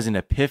 He has an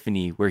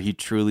epiphany where he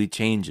truly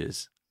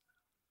changes.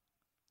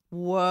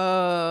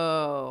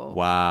 Whoa.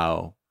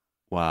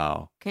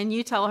 Wow. Can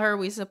you tell her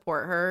we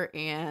support her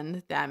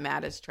and that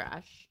Matt is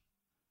trash?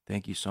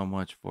 Thank you so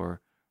much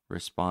for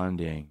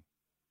responding.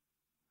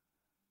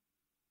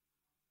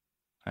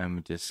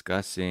 I'm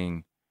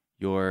discussing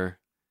your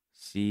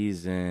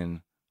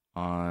season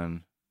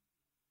on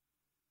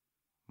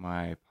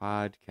my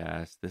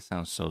podcast. This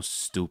sounds so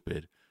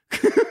stupid.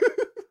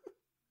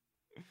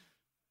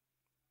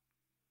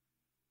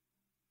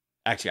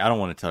 Actually, I don't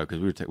want to tell her because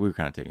we were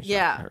kind of taking shots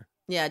at her.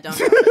 Yeah, don't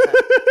tell her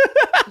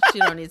that. She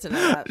don't need to know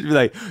that. She'd be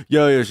like,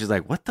 yo, she's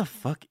like, what the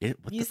fuck?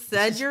 You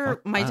said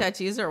my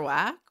tattoos are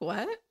whack?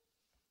 What?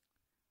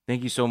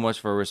 Thank you so much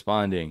for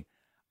responding.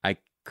 I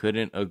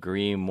couldn't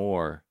agree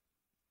more.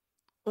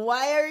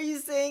 Why are you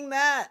saying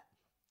that?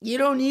 You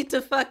don't need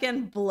to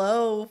fucking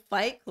blow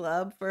Fight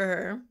Club for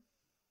her.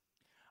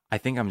 I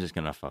think I'm just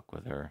gonna fuck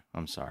with her.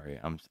 I'm sorry.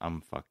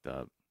 I'm fucked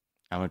up.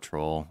 I'm a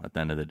troll at the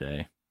end of the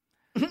day.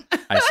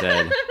 I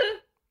said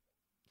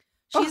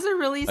she's a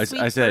really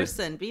sweet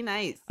person. Be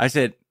nice. I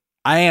said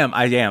I am.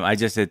 I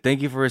just said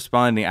thank you for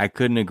responding. I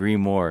couldn't agree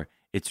more.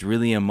 It's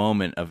really a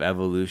moment of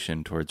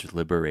evolution towards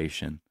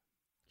liberation.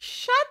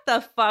 Shut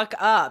the fuck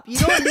up. You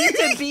don't need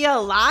to be a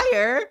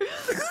liar.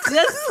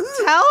 Just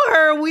tell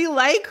her we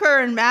like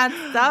her and Matt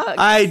sucks.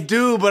 I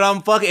do, but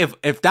I'm fucking...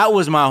 If that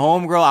was my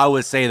homegirl, I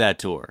would say that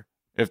to her.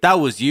 If that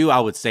was you, I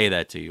would say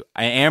that to you.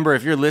 Amber,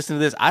 if you're listening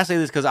to this, I say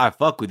this because I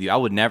fuck with you. I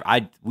would never...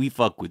 We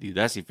fuck with you.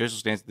 That's the official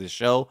stance of this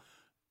show.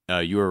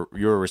 You're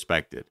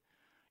respected.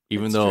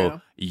 Even though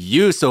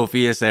you,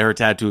 Sophia, said her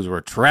tattoos were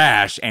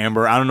trash,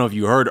 Amber. I don't know if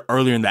you heard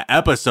earlier in the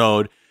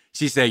episode...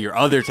 She said your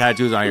other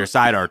tattoos on your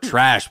side are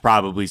trash,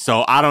 probably.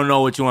 So I don't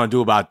know what you want to do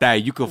about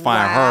that. You can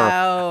find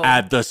her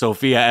at the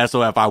Sophia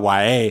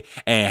SOFIYA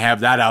and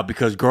have that out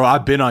because, girl,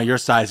 I've been on your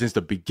side since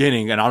the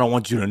beginning, and I don't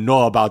want you to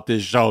know about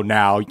this show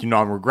now. You know,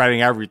 I'm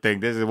regretting everything.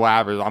 This is what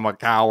happens. I'm a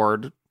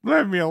coward.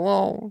 Let me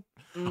alone.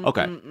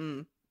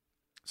 Okay.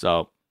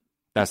 So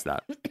that's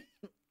that.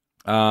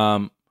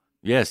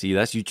 Yeah, see,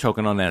 that's you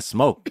choking on that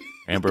smoke.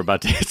 Amber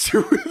about to hit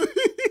you with it.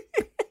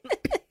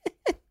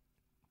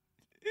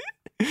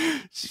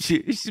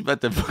 She's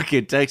about to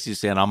fucking text you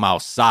saying, I'm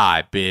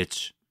outside,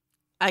 bitch.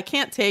 I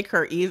can't take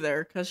her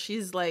either because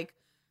she's like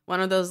one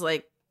of those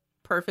like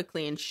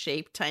perfectly in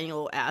shape, tiny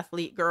little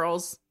athlete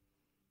girls.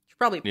 She'd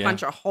probably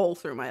punch a hole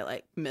through my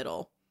like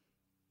middle.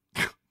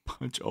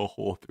 Punch a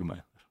hole through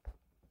my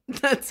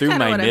That's kind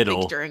of what middle.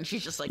 I'm picturing.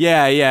 She's just like,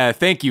 yeah.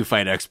 Thank you,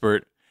 fight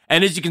expert.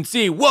 And as you can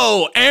see,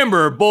 whoa,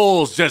 Amber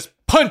Bowles just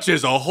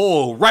punches a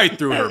hole right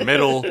through her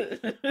middle.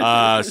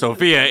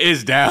 Sophia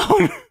is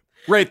down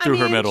right through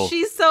her middle.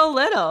 She's so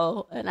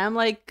little. And I'm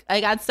like,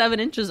 I got 7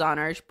 inches on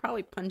her. She's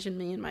probably punching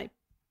me in my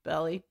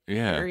belly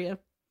area.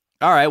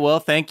 All right. Well,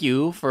 thank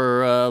you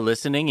for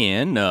listening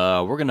in.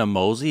 We're going to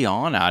mosey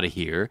on out of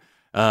here.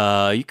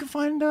 You can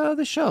find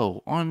the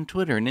show on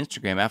Twitter and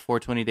Instagram at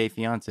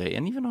 420dayfiance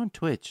and even on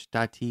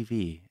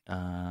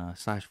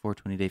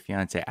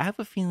twitch.tv/420dayfiance. I have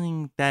a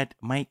feeling that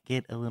might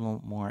get a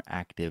little more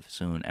active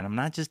soon. And I'm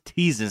not just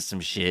teasing some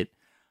shit.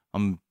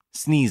 I'm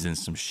sneezing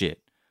some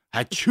shit.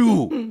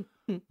 Achoo!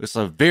 It's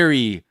a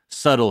very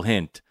subtle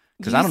hint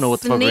because I don't know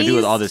what the fuck we're going to do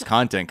with all this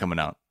content coming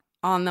out.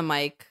 On the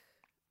mic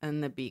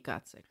and the beat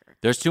got sicker.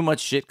 There's too much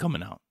shit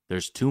coming out.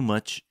 There's too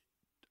much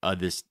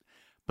this.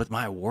 But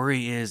my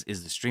worry is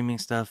the streaming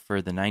stuff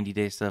for the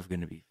 90-day stuff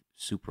going to be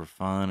super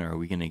fun, or are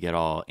we going to get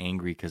all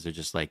angry because they're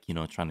just like,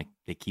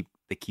 they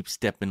keep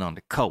stepping on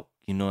the coke,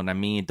 you know what I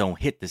mean? Don't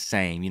hit the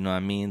same, you know what I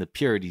mean? The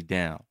purity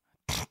down.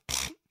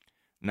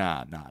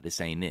 Nah,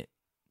 this ain't it.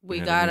 We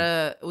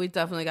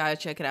definitely gotta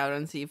check it out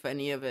and see if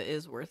any of it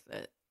is worth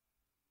it.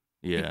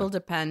 Yeah. People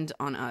depend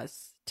on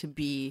us to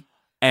be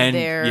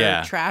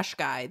their trash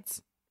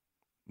guides.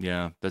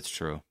 Yeah, that's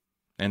true.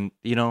 And,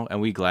 and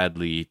we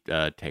gladly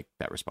take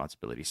that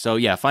responsibility. So,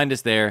 yeah, find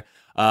us there.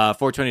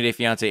 420 Day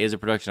Fiance is a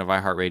production of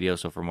iHeartRadio.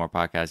 So, for more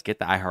podcasts, get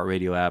the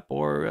iHeartRadio app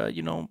or,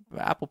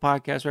 Apple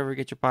Podcasts, wherever you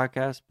get your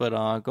podcasts.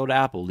 But go to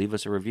Apple, leave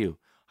us a review.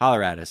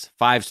 Holler at us,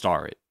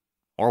 5-star it,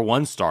 or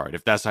 1-star it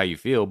if that's how you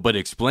feel. But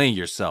explain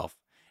yourself.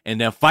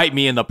 And then fight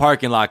me in the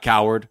parking lot,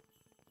 coward.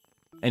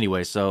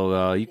 Anyway,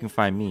 so you can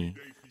find me,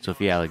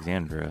 Sophia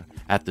Alexandra,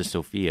 at the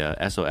Sophia,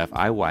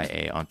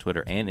 SOFIYA, on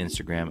Twitter and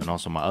Instagram, and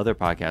also my other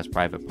podcast,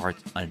 Private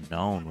Parts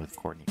Unknown, with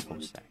Courtney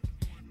Kosak.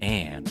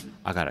 And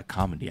I got a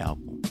comedy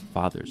album,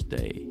 Father's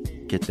Day.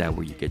 Get that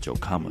where you get your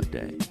comma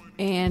day.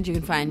 And you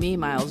can find me,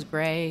 Miles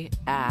Gray,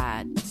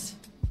 at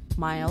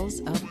Miles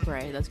of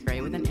Gray, that's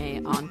Gray with an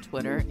A, on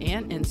Twitter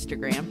and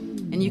Instagram.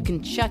 And you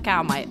can check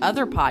out my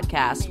other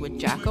podcast with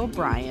Jack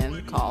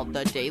O'Brien called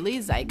The Daily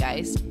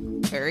Zeitgeist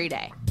every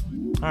day.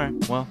 All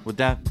right, well, with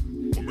that,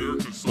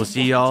 we'll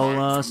see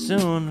y'all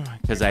soon,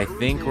 because I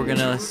think we're going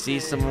to see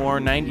some more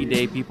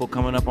 90-day people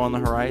coming up on the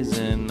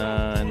horizon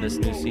in this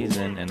new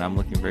season, and I'm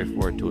looking very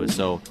forward to it.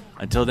 So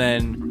until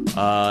then,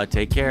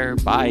 take care.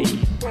 Bye.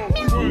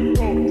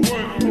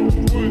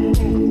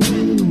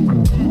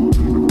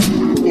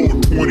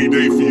 420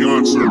 Day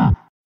Fiance.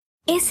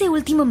 Ese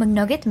último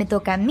McNugget me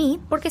toca a mí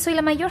porque soy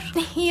la mayor.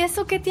 ¿Y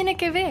eso qué tiene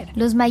que ver?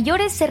 Los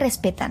mayores se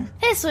respetan.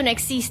 Eso no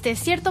existe,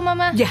 ¿cierto,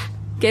 mamá? Ya,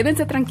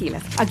 quédense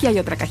tranquilas. Aquí hay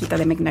otra cajita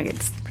de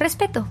McNuggets.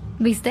 Respeto,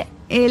 ¿viste?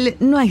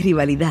 No hay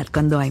rivalidad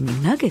cuando hay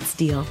McNuggets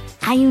deal.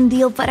 Hay un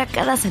deal para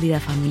cada salida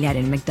familiar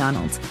en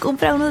McDonald's.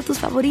 Compra uno de tus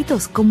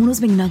favoritos, como unos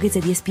McNuggets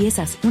de 10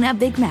 piezas, una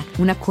Big Mac,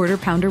 una Quarter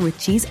Pounder with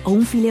Cheese o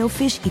un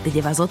Filet-O-Fish y te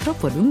llevas otro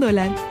por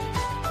 $1.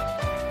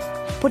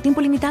 Por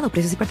tiempo limitado,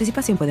 precios y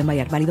participación pueden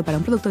variar. Válido para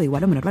un producto de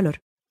igual o menor valor.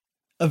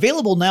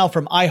 Available now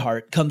from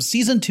iHeart comes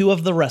Season 2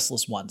 of The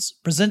Restless Ones,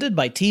 presented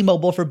by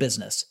T-Mobile for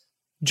Business.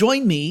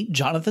 Join me,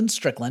 Jonathan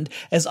Strickland,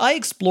 as I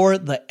explore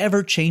the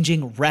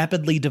ever-changing,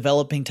 rapidly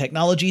developing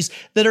technologies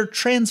that are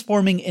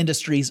transforming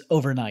industries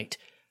overnight.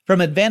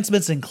 From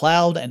advancements in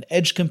cloud and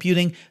edge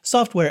computing,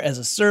 software as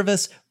a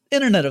service,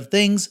 Internet of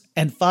Things,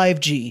 and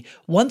 5G,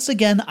 once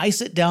again I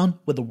sit down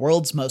with the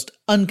world's most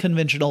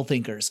unconventional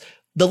thinkers,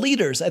 the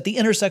leaders at the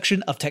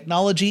intersection of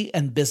technology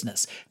and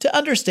business, to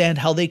understand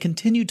how they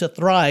continue to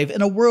thrive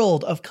in a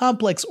world of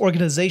complex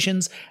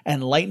organizations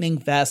and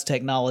lightning-fast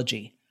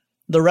technology.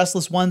 The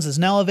Restless Ones is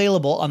now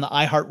available on the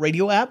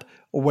iHeartRadio app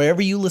or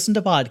wherever you listen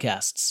to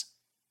podcasts.